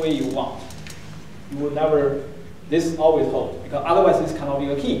any way you want. You will never, this always holds, because otherwise this cannot be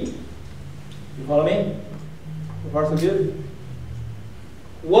a key. You follow me? So far so good?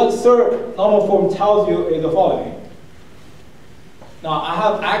 What third normal form tells you is the following. Now I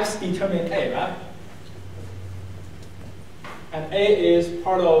have X determine A, right? And A is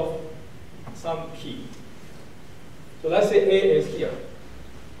part of some key. So let's say A is here.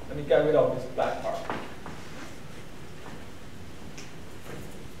 Let me get rid of this black part.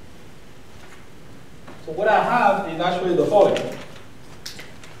 So what I have is actually the following.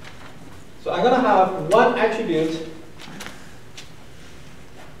 So I'm going to have one attribute.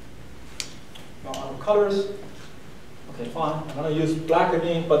 Now on colors. Okay, fine. I'm going to use black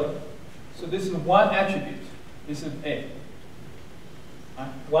again, but so this is one attribute. This is A.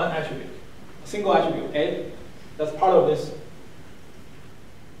 Right? One attribute. A single attribute, A. That's part of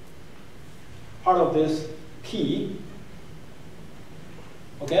this key.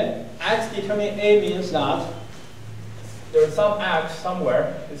 Okay? X determining A means that there's some X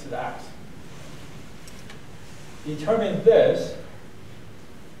somewhere. This is X. Determine this.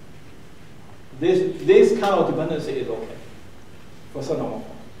 This kind of dependency is okay for certain normal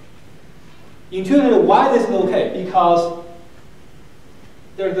form. Intuitively, why this is okay? Because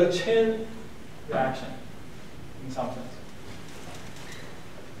there's a chain reaction in some sense.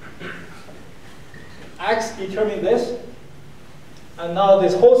 X determines this, and now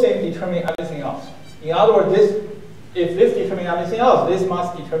this whole thing determines everything else. In other words, if this determines everything else, this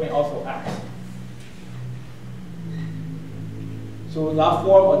must determine also X. So that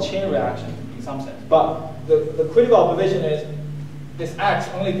forms a chain reaction in some sense. But the critical observation is this X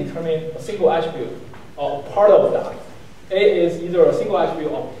only determines a single attribute or part of that. A is either a single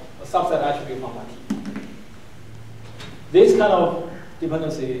attribute or a subset attribute from that key. This kind of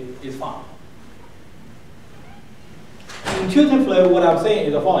dependency is fine. Intuitively, what I'm saying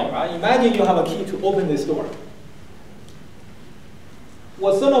is the following, right? Imagine you have a key to open this door.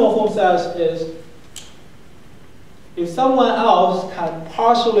 What Sonoma form says is, if someone else can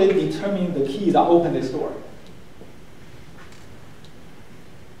partially determine the key that open this door,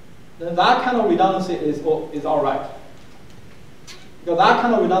 then that kind of redundancy is all right. Because that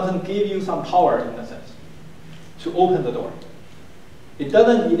kind of redundancy gives you some power, in a sense, to open the door. It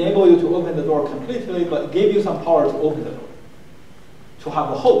doesn't enable you to open the door completely, but it gives you some power to open the door, to have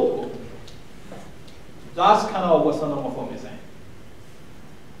a hope to open the door. That's kind of what Sonoma form is saying.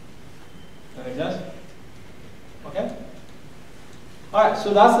 That make sense? Okay? All right,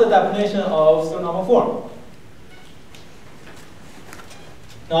 so that's the definition of Sonoma form.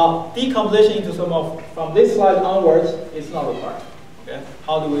 Now, decomposition into Sonoma from this slide onwards is not required. Okay?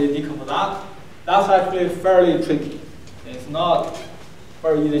 How do we decompose that? That's actually fairly tricky. It's not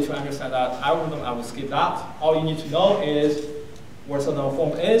very easy to understand that algorithm. I will skip that. All you need to know is what Sonoma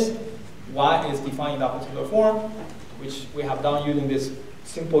form is, why it's defined in that particular form, which we have done using this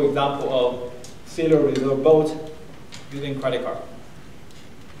simple example of sailor reserve boat using credit card.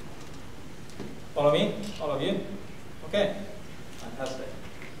 Follow me? All of you? Okay. Fantastic.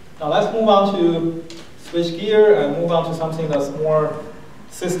 Now let's move on to switch gear and move on to something that's more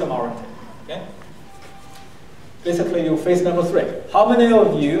system oriented. Okay? Basically, you phase number 3. How many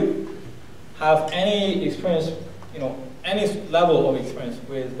of you have any experience, any level of experience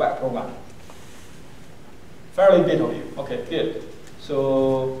with web programming? Fairly bit of you. Okay, good.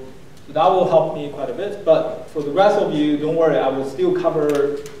 So that will help me quite a bit. But for the rest of you, don't worry. I will still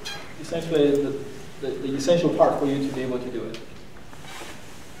cover essentially the essential part for you to be able to do it.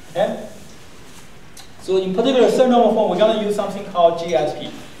 Okay? So in particular, Sonoma form, we're going to use something called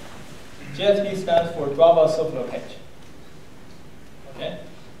GSP. GSP stands for Java Circular Page. Okay?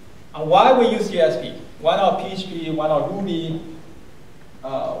 And why we use GSP? Why not PHP? Why not Ruby?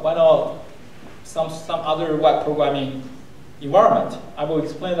 Why not some other web programming environment? I will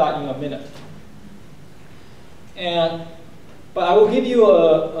explain that in a minute. But I will give you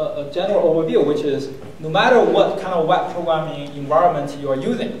a general overview, which is no matter what kind of web programming environment you are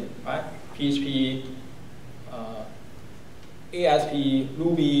using, right? PHP, ASP,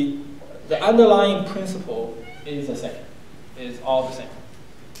 Ruby, the underlying principle is the same, is all the same.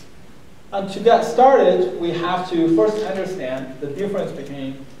 And to get started, we have to first understand the difference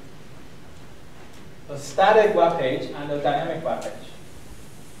between a static web page and a dynamic web page.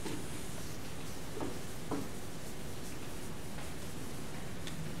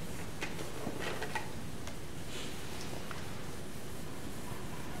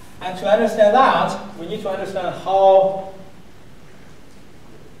 And to understand that, we need to understand how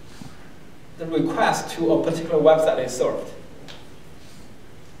the request to a particular website is served.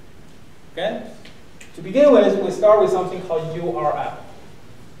 Okay? To begin with, we start with something called URL.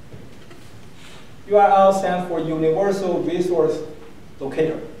 URL stands for Universal Resource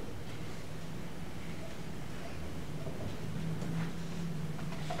Locator.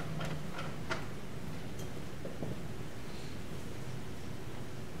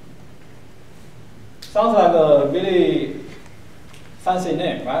 Sounds like a really fancy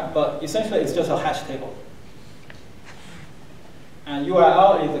name, right? But essentially, it's just a hash table. And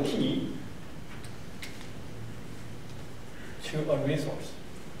URL is the key to a resource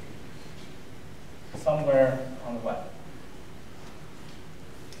somewhere on the web.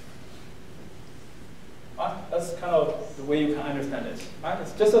 That's kind of the way you can understand this. Right?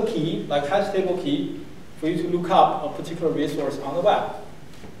 It's just a key, like hash table key, for you to look up a particular resource on the web.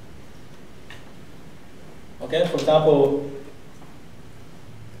 Okay, for example,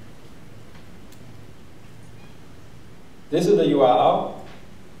 this is the URL,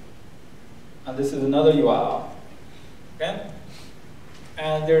 and this is another URL. Okay?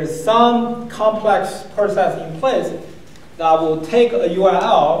 And there is some complex process in place that will take a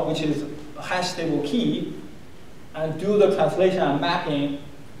URL, which is a hash table key, and do the translation and mapping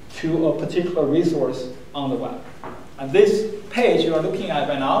to a particular resource on the web. And this page you are looking at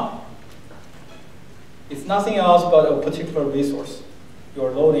right now, it's nothing else but a particular resource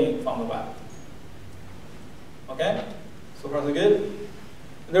you're loading from the web. Okay? So far so good?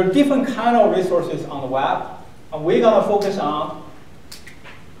 There are different kind of resources on the web, and we're going to focus on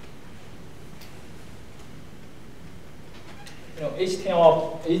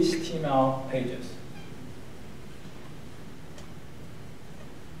HTML pages.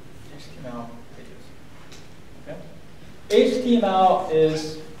 HTML pages. Okay? HTML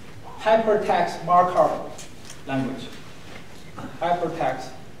is hypertext markup language.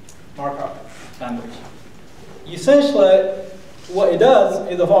 Hypertext markup language. Essentially, what it does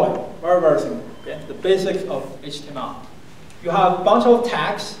is the following. Very, very simple. Okay? The basics of HTML. You have a bunch of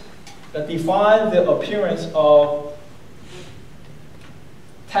tags that define the appearance of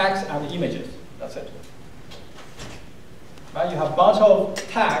text and images. That's it. Right? You have a bunch of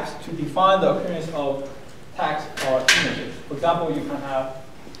tags to define the appearance of text or images. For example, you can have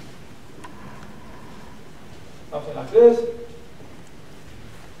something like this.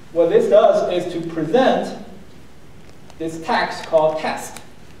 What this does is to present this text called test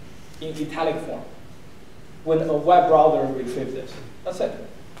in italic form when a web browser retrieves this. That's it.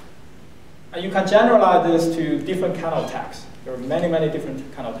 And you can generalize this to different kind of tags. There are many, many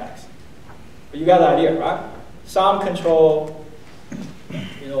different kind of tags. But you got the idea, right? Some control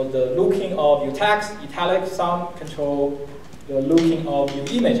the looking of your text, italic. Some control the looking of your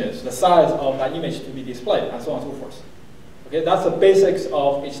images, the size of that image to be displayed, and so on and so forth. Okay, that's the basics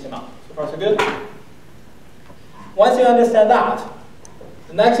of HTML. So far, so good? Once you understand that,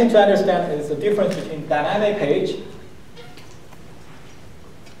 the next thing to understand is the difference between dynamic page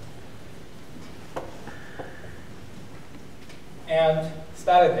and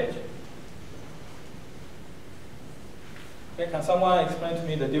static page. Okay, can someone explain to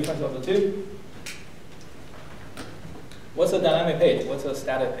me the difference of the two? What's a dynamic page? What's a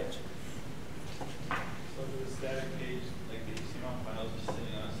static page? So the static page, like the HTML files are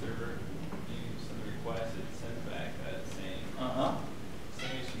sitting on a server, you send a request, it sends back that same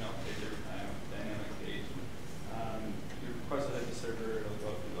HTML page every time. Dynamic page, you request it at the server, it'll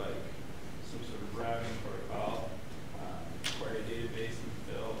go through like some sort of routing protocol, query a database and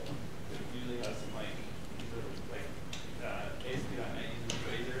fill. It usually has some like ASP.NET uses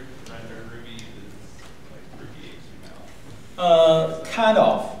Blazor, render Ruby is like Ruby HTML. Kind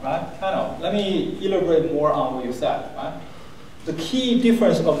of, right? Kind of. Let me elaborate more on what you said, right? The key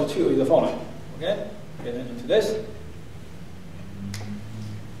difference of the two is the following. Okay? Pay attention to this.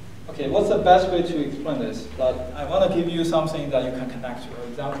 Okay, what's the best way to explain this? But I want to give you something that you can connect to, or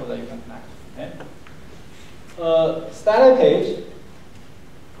example that you can connect to. Okay? Static page.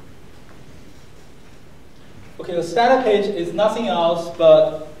 Okay, the static page is nothing else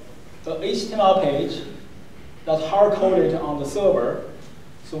but the HTML page that's hard-coded on the server.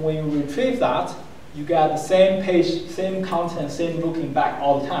 So when you retrieve that, you get the same page, same content, same looking back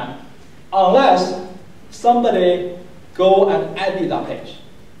all the time, unless somebody go and edit that page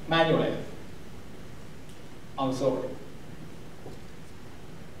manually on the server.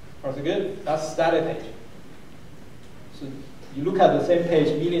 That's good? That's static page. So you look at the same page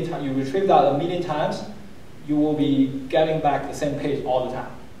a million times, you retrieve that a million times, you will be getting back the same page all the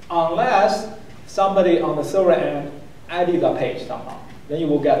time. Unless somebody on the server end edit that page somehow. Then you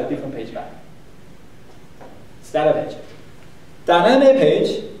will get a different page back. Static page. Dynamic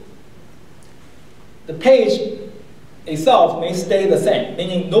page, the page itself may stay the same,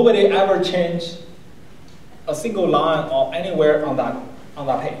 meaning nobody ever changed a single line or anywhere on that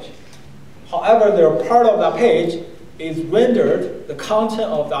page. However, the part of that page is rendered, the content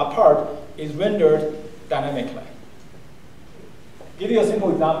of that part is rendered dynamically. Give you a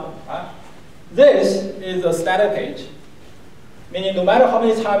simple example. Right? This is a static page, meaning no matter how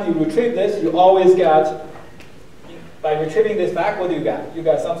many times you retrieve this, you always get, by retrieving this back, what do you get? You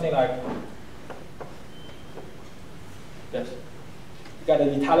get something like this. get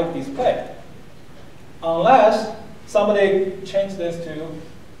an italic display. Unless somebody change this to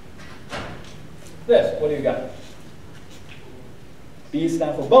this, what do you get? B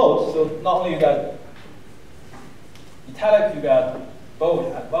stands for bold, so not only you get italic, you get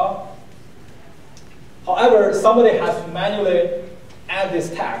bold as well. However, somebody has to manually add this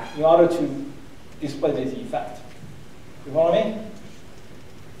tag in order to display this effect. You follow me?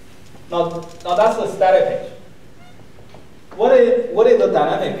 Now that's the static page. What is the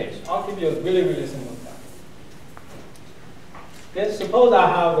dynamic page? I'll give you a really, really simple example. Okay, suppose I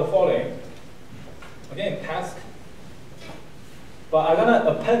have the following. Again, task. But I'm going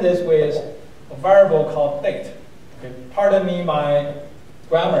to append this with a variable called date. Okay, pardon me my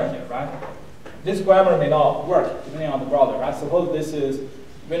grammar here, right? This grammar may not work depending on the browser, right? Suppose this is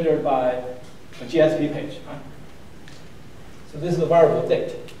rendered by a GSP page, right? So this is the variable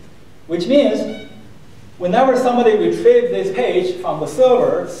date, which means whenever somebody retrieves this page from the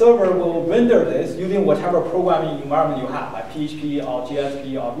server will render this using whatever programming environment you have, like PHP or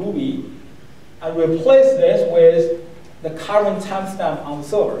GSP or Ruby, and replace this with the current timestamp on the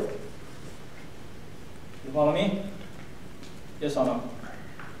server. You follow me? Yes or no?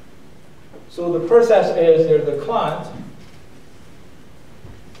 So the process is there's the client,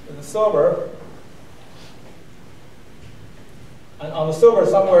 there's the server, and on the server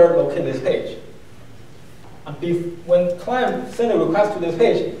somewhere locate this page. And when client send a request to this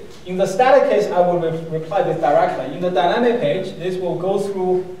page, in the static case I will reply this directly. In the dynamic page, this will go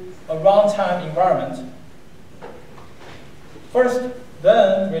through a runtime environment first,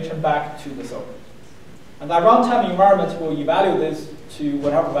 then return back to the server. And that runtime environment will evaluate this to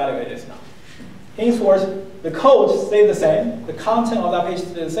whatever value it is now. Henceforth, the code stays the same, the content of that page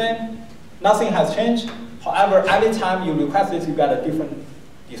stays the same, nothing has changed. However, every time you request this, you get a different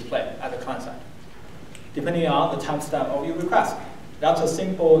display at the client side, depending on the timestamp of your request. That's a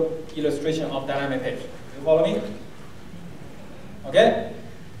simple illustration of dynamic page. You follow me? Okay?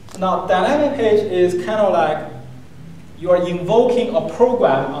 Now, dynamic page is kind of like you are invoking a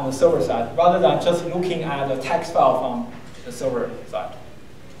program on the server side rather than just looking at a text file from the server side.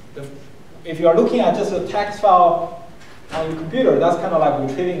 If you are looking at just a text file on your computer, that's kind of like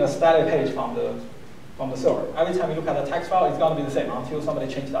retrieving a static page from the server. Every time you look at the text file, it's going to be the same until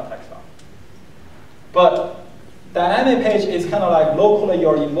somebody changes that text file. But dynamic page is kind of like locally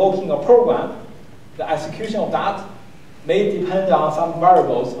you're invoking a program. The execution of that may depend on some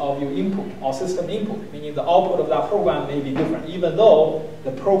variables of your input or system input, meaning the output of that program may be different, even though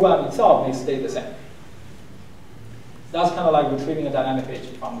the program itself may stay the same. That's kind of like retrieving a dynamic page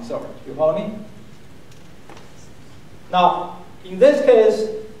from the server. You follow me? Now, in this case,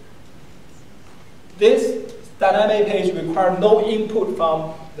 this dynamic page requires no input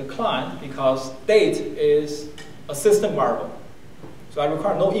from the client because date is a system variable. So I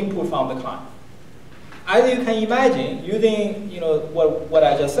require no input from the client. As you can imagine, using what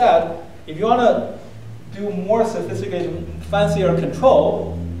I just said, if you want to do more sophisticated, fancier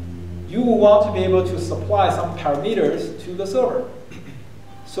control, you will want to be able to supply some parameters to the server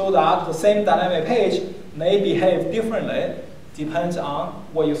so that the same dynamic page may behave differently depends on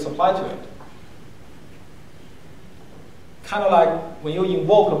what you supply to it. Kind of like when you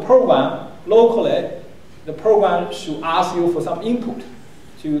invoke a program locally, the program should ask you for some input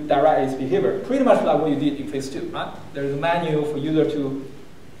to direct its behavior. Pretty much like what you did in phase 2, right? There's a menu for user to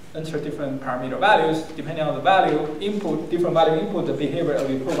enter different parameter values. Depending on the value input, different value input, the behavior of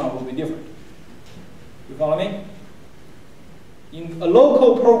your program will be different. You follow me? In a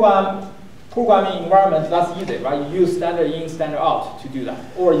local programming environment, that's easy, right? You use standard in, standard out to do that,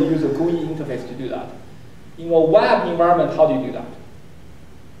 or you use a GUI interface to do that. In a web environment, how do you do that?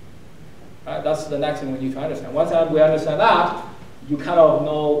 Right? That's the next thing we need to understand. Once we understand that, you kind of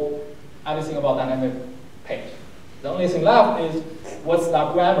know everything about dynamic page. The only thing left is what's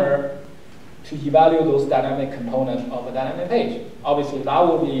that grammar to evaluate those dynamic components of a dynamic page. Obviously, that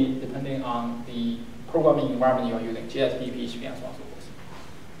will be depending on the programming environment you are using, GSP, PHP, and so on and so forth.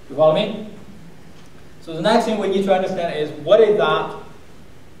 You follow me? So the next thing we need to understand is what is that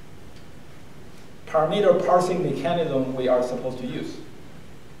parameter parsing mechanism we are supposed to use.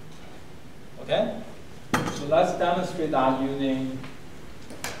 Okay? So let's demonstrate that using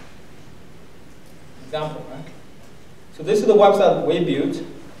example, right? So this is the website we built.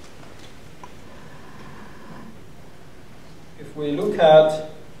 If we look at, so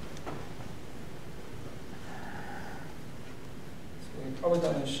we probably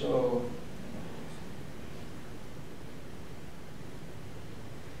going to show.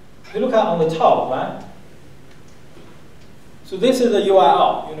 If you look at on the top, right? So this is the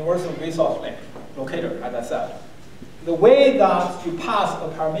URL, Universal Resource Link Locator, as I said. the way that you pass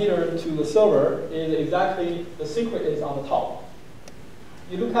a parameter to the server is exactly, the secret is on the top.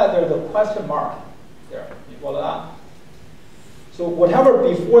 You look at there's a question mark there. You follow that? So whatever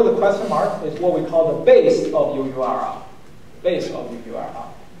before the question mark is what we call the base of your URL. Base of your URL.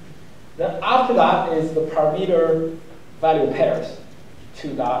 Then after that is the parameter value pairs to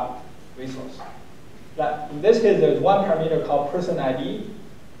that resource. That in this case, there's one parameter called person ID,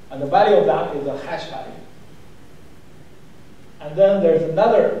 and the value of that is a hash value. And then there's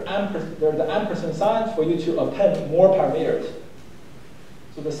another there's the ampersand sign for you to append more parameters.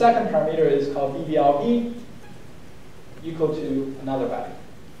 So the second parameter is called BBLB, equal to another value.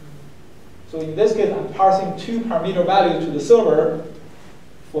 So in this case, I'm parsing two parameter values to the server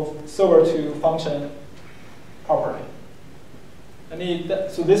for server to function properly.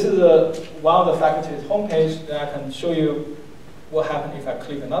 So this is one of the faculty's homepage that I can show you what happens if I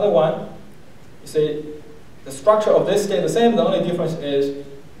click another one. You see, the structure of this stays the same. The only difference is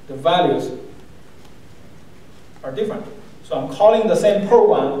the values are different. So I'm calling the same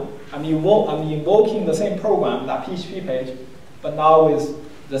program. I'm invoking the same program, that PHP page, but now with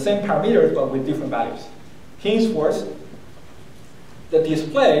the same parameters, but with different values. Henceforth, the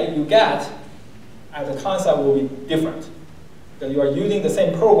display you get as a concept will be different. That you are using the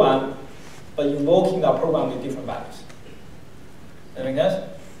same program, but invoking that program with different values. That make sense?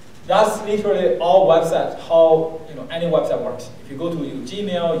 That's literally all websites, how any website works. If you go to your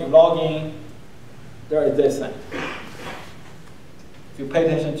Gmail, you log in, there is this thing. If you pay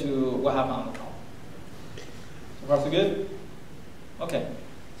attention to what happened on the top. So far so good? Okay,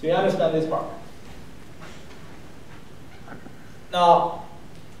 so you understand this part. Now,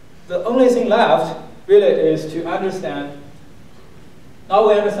 the only thing left really is to understand. Now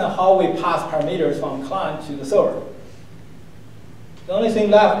we understand how we pass parameters from client to the server. The only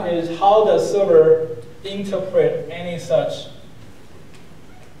thing left is how the server interpret any such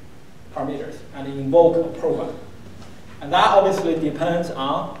parameters and invoke a program. And that obviously depends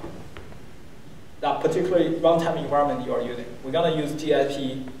on that particular runtime environment you are using. We're going to use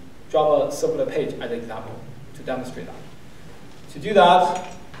GSP, Java Servlet Page, as an example to demonstrate that. To do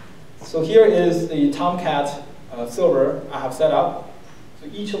that, so here is the Tomcat server I have set up. So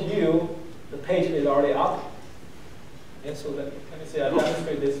each of you, the page is already up. Okay, so let me say I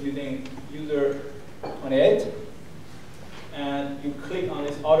demonstrate this using user 28. And you click on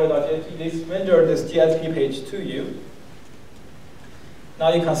this order.jsp. This render this GSP page to you.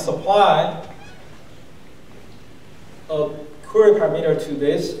 Now you can supply a query parameter to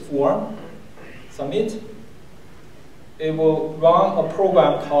this form, submit. It will run a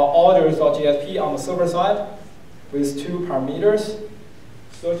program called orders.jsp on the server side with two parameters.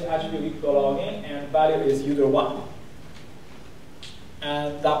 Search attribute equal login, and value is user1.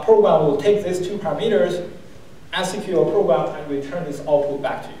 And that program will take these two parameters, execute a program, and return this output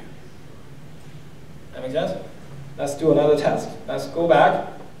back to you. That make sense? Let's do another test. Let's go back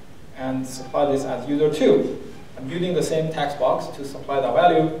and supply this as user2. I'm using the same text box to supply that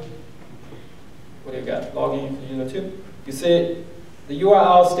value. What do you get? Login for user2. You see the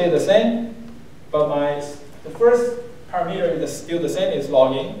URL stays the same, but the first parameter is still the same, is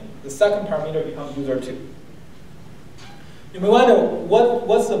login. The second parameter becomes user2. You may wonder,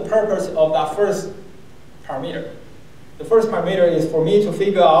 what's the purpose of that first parameter? The first parameter is for me to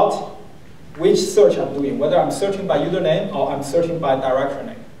figure out which search I'm doing, whether I'm searching by username or I'm searching by directory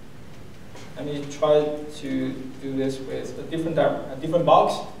name. Let me try to do this with a different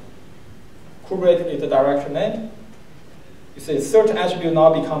box. Kubrick is the directory name. You see search attribute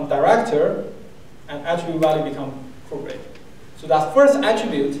now become director, and attribute value become Kubrick. So that first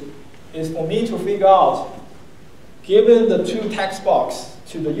attribute is for me to figure out, given the two text box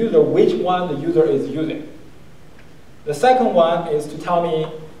to the user, which one the user is using. The second one is to tell me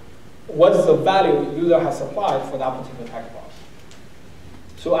what is the value the user has supplied for that particular text box.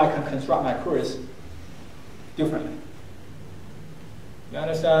 So I can construct my queries differently. You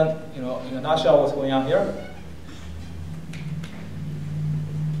understand, in a nutshell, what's going on here?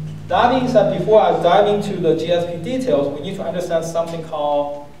 That being said, before I dive into the GSP details, we need to understand something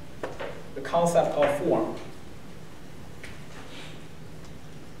called the concept called form.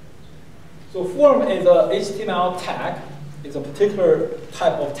 So form is a HTML tag. It's a particular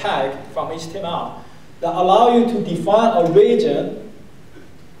type of tag from HTML that allow you to define a region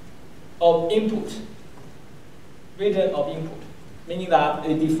of input. Region of input, meaning that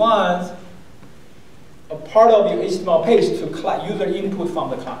it defines a part of your HTML page to collect user input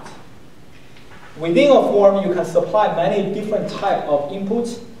from the client. Within a form, you can supply many different types of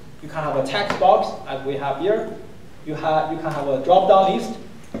inputs. You can have a text box, as we have here. You can have a drop-down list.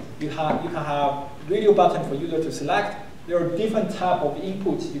 You can have radio button for user to select. There are different type of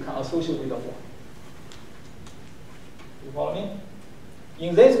inputs you can associate with the form. You follow me?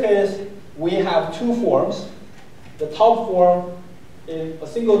 In this case, we have two forms. The top form is a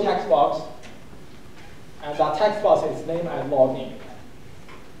single text box, and that text box is named as login.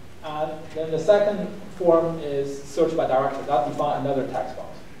 And then the second form is search by directory. That defines another text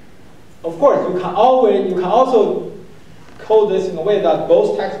box. Of course, you can also code this in a way that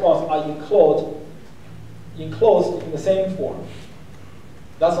both text boxes are enclosed in the same form.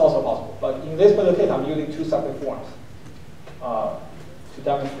 That's also possible. But in this particular case, I'm using two separate forms to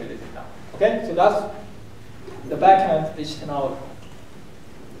demonstrate this now. Okay, so that's the backend HTML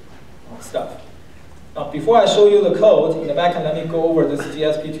stuff. Now, before I show you the code in the backend, let me go over this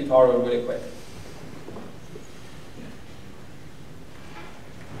GSP tutorial really quick.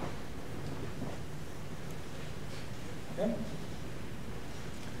 Okay.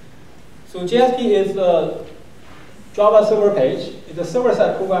 So GSP is the Java server page. It's a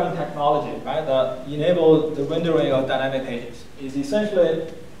server-side programming technology, right, that enables the rendering of dynamic pages. It's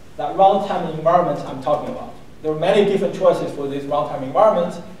essentially that runtime environment I'm talking about. There are many different choices for this runtime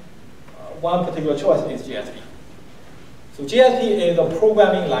environment. One particular choice is GSP. So GSP is a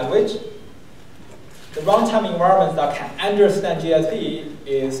programming language. The runtime environment that can understand GSP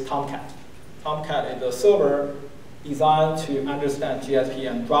is Tomcat. Tomcat is a server designed to understand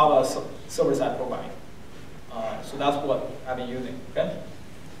GSP and Java server-side programming. So that's what I've been using. Okay?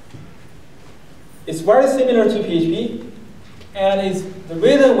 It's very similar to PHP, and the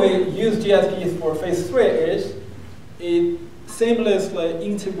reason we use GSP for phase 3 is it seamlessly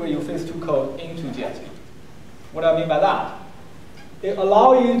integrate your phase 2 code into GSP. What do I mean by that? It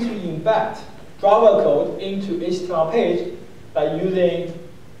allows you to embed Java code into HTML page by using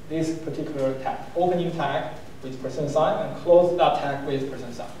this particular tag, opening tag with %sign and close that tag with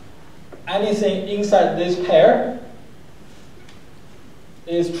 %sign. Anything inside this pair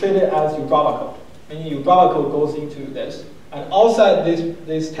is treated as your Java code, meaning your Java code goes into this. And outside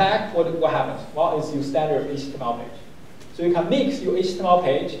this tag, what happens? Well, it's your standard HTML page. So you can mix your HTML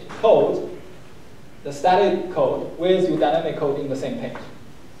page code, the static code, with your dynamic code in the same page.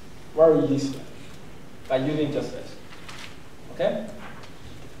 Very easy by using just this. Okay?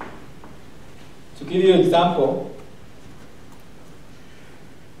 To give you an example,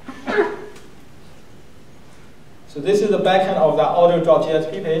 so this is the backend of that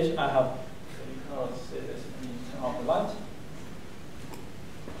audio.jsp page. I have, so you cannot see this, let me turn off the light.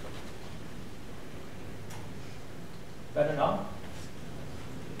 Better now?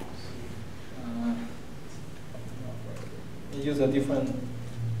 Use a different,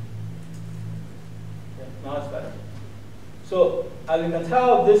 yeah, now it's better. So as you can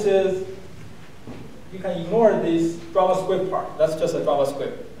tell, this is, you can ignore this JavaScript part. That's just a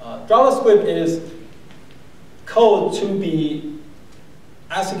JavaScript. JavaScript is code to be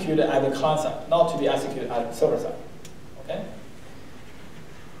executed at the client side, not to be executed at the server side. Okay?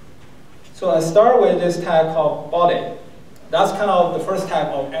 So I start with this tag called body. That's kind of the first tag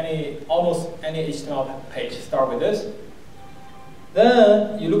of almost any HTML page. Start with this.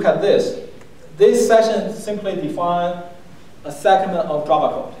 Then you look at this. This section simply defines a segment of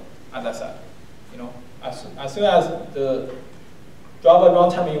Java code, as I said. You know, as soon as the Java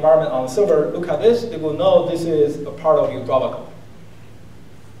runtime environment on the server look at this, they will know this is a part of your Java code.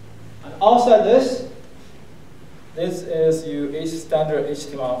 And outside this is your standard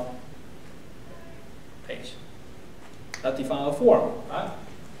HTML page that defines a form. Right?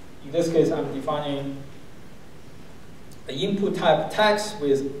 In this case, I'm defining an input type text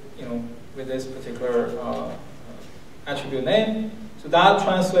with this particular attribute name. So that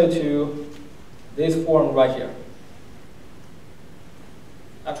translates to this form right here.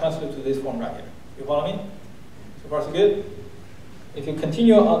 That translates to this form right here. You follow me? So far so good? If you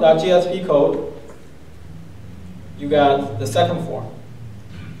continue on that GSP code, you got the second form.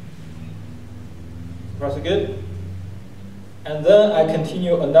 So far so good? And then I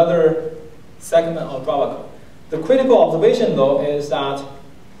continue another segment of Java code. The critical observation though is that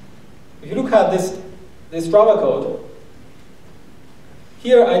if you look at this Java code,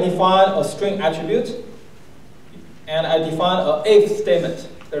 here I define a string attribute, and I define an if statement.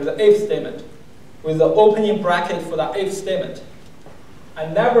 There's an if statement with the opening bracket for that if statement. I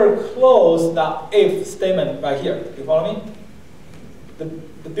never close that if statement right here. You follow me?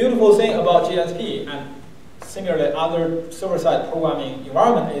 The beautiful thing about GSP and similarly other server-side programming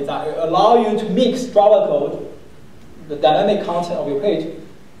environment is that it allows you to mix Java code, the dynamic content of your page,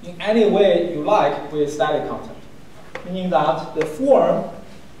 in any way you like with static content. Meaning that the form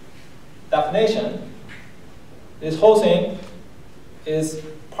definition, this whole thing is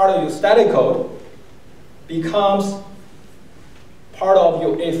part of your static code, becomes part of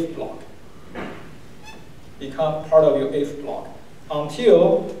your if block. Become part of your if block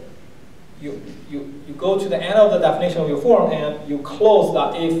until you go to the end of the definition of your form and you close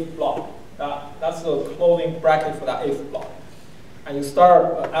that if block. That's the closing bracket for that if block. And you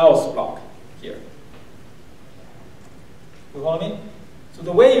start an else block here. You follow me? So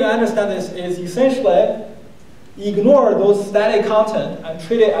the way you understand this is essentially ignore those static content and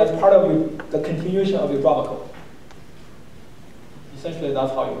treat it as part of the continuation of your Java code. Essentially,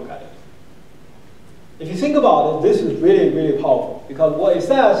 that's how you look at it. If you think about it, this is really, really powerful because what it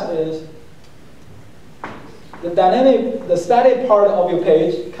says is the static part of your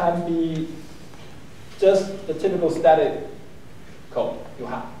page can be just the typical static code you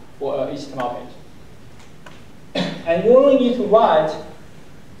have for an HTML page. And you only need to write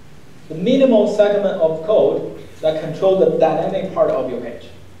the minimal segment of code that controls the dynamic part of your page.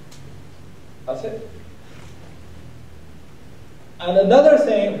 That's it. And another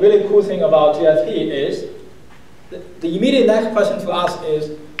thing, really cool thing about JSP is the immediate next question to ask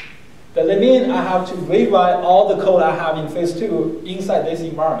is, does it mean I have to rewrite all the code I have in phase 2 inside this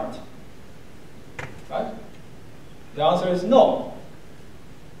environment? Right? The answer is no.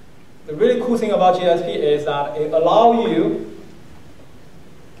 The really cool thing about JSP is that it allows you,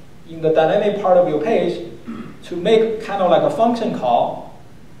 in the dynamic part of your page, to make kind of like a function call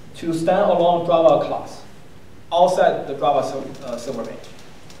to standalone Java class outside the Java server page.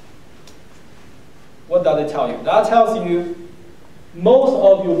 What does it tell you? That tells you most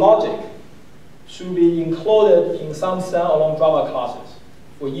of your logic should be included in some standalone Java classes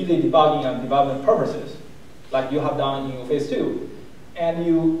for easy debugging and development purposes, like you have done in your phase 2. And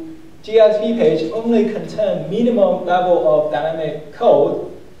your JSP page only contains minimum level of dynamic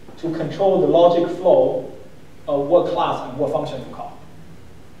code to control the logic flow of what class and what function to call,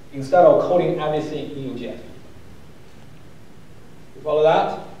 instead of coding everything in your JSP. You follow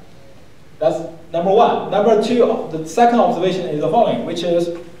that? That's number one. Number two, the second observation is the following, which is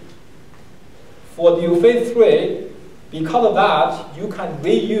for your phase 3, because of that, you can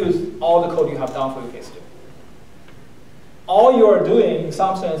reuse all the code you have done for your phase 2. All you are doing, in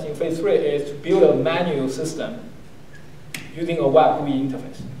some sense, in phase 3 is to build a manual system using a web GUI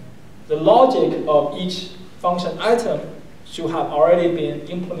interface. The logic of each function item should have already been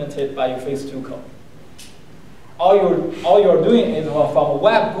implemented by your phase 2 code. All you're doing is from a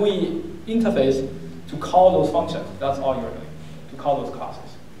web GUI interface to call those functions. That's all you're doing, to call those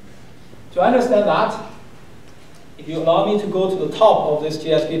classes. To understand that, if you allow me to go to the top of this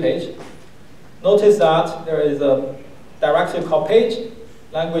JSP page, notice that there is a directive called page,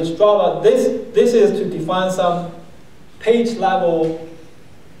 language Java. This is to define some page level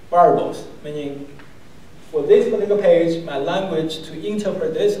variables, meaning for this particular page, my language to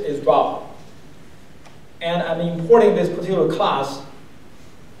interpret this is Java. And I'm importing this particular class,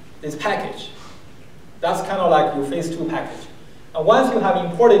 this package. That's kind of like your phase 2 package. And once you have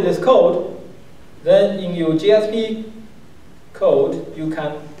imported this code, then in your JSP code, you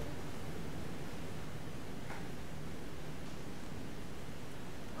can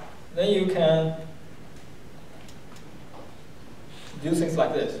do things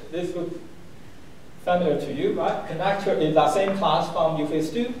like this. This looks familiar to you, right? Connector is that same class from your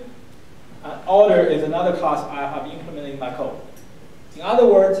phase 2. And order is another class I have implemented in my code. In other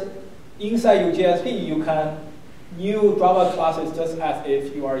words, inside your JSP, you can new Java classes just as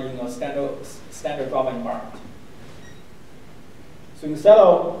if you are in a standard Java environment. So instead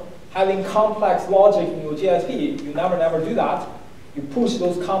of having complex logic in your JSP, you never do that. You push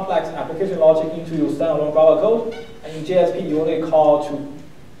those complex application logic into your standalone Java code, and in JSP, you only call to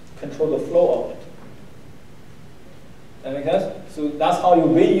control the flow of it. That make sense? So that's how you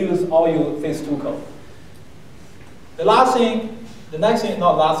reuse all your phase 2 code. The next thing,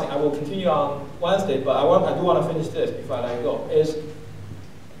 not last thing, I will continue on Wednesday, but I do want to finish this before I let you go, is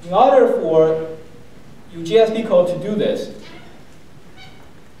in order for your JSP code to do this,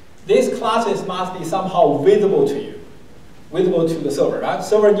 these classes must be somehow visible to you, visible to the server, right?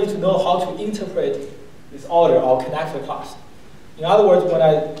 Server needs to know how to interpret this order or connector class. In other words, when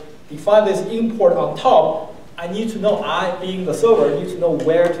I define this import on top, I need to know, I being the server, need to know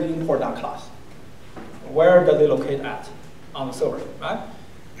where to import that class. Where does it locate at on the server, right?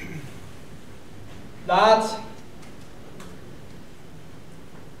 That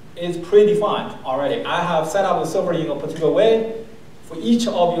is predefined already. I have set up the server in a particular way for each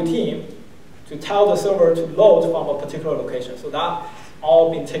of your team to tell the server to load from a particular location. So that's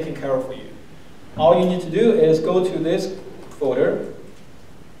all been taken care of for you. All you need to do is go to this folder.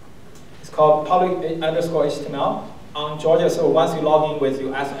 It's called public_HTML on Georgia. So once you log in with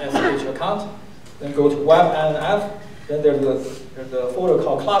your SSH account, Then go to web NF. Then there's a folder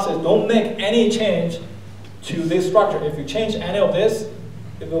called classes. Don't make any change to this structure. If you change any of this,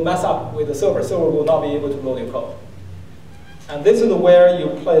 it will mess up with the server. Server will not be able to load your code. And this is where you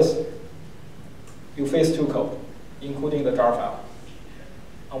place your phase 2 code, including the jar file.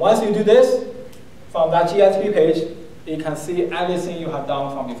 And once you do this, from that GSP page, you can see everything you have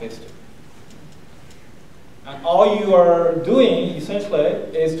done from your phase 2. And all you are doing, essentially,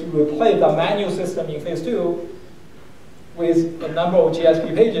 is to replace the manual system in phase 2 with a number of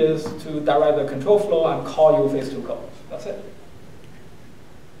GSP pages to direct the control flow and call your phase 2 code. That's it.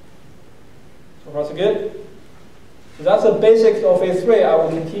 So far, so good. So that's the basics of phase 3. I will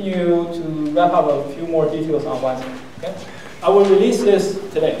continue to wrap up a few more details on Wednesday. Okay? I will release this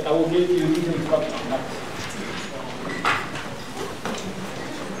today. I will give you detailed instructions on that.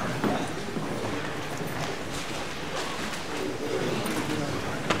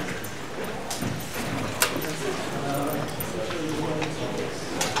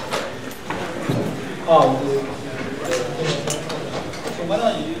 So why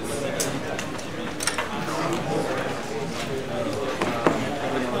don't you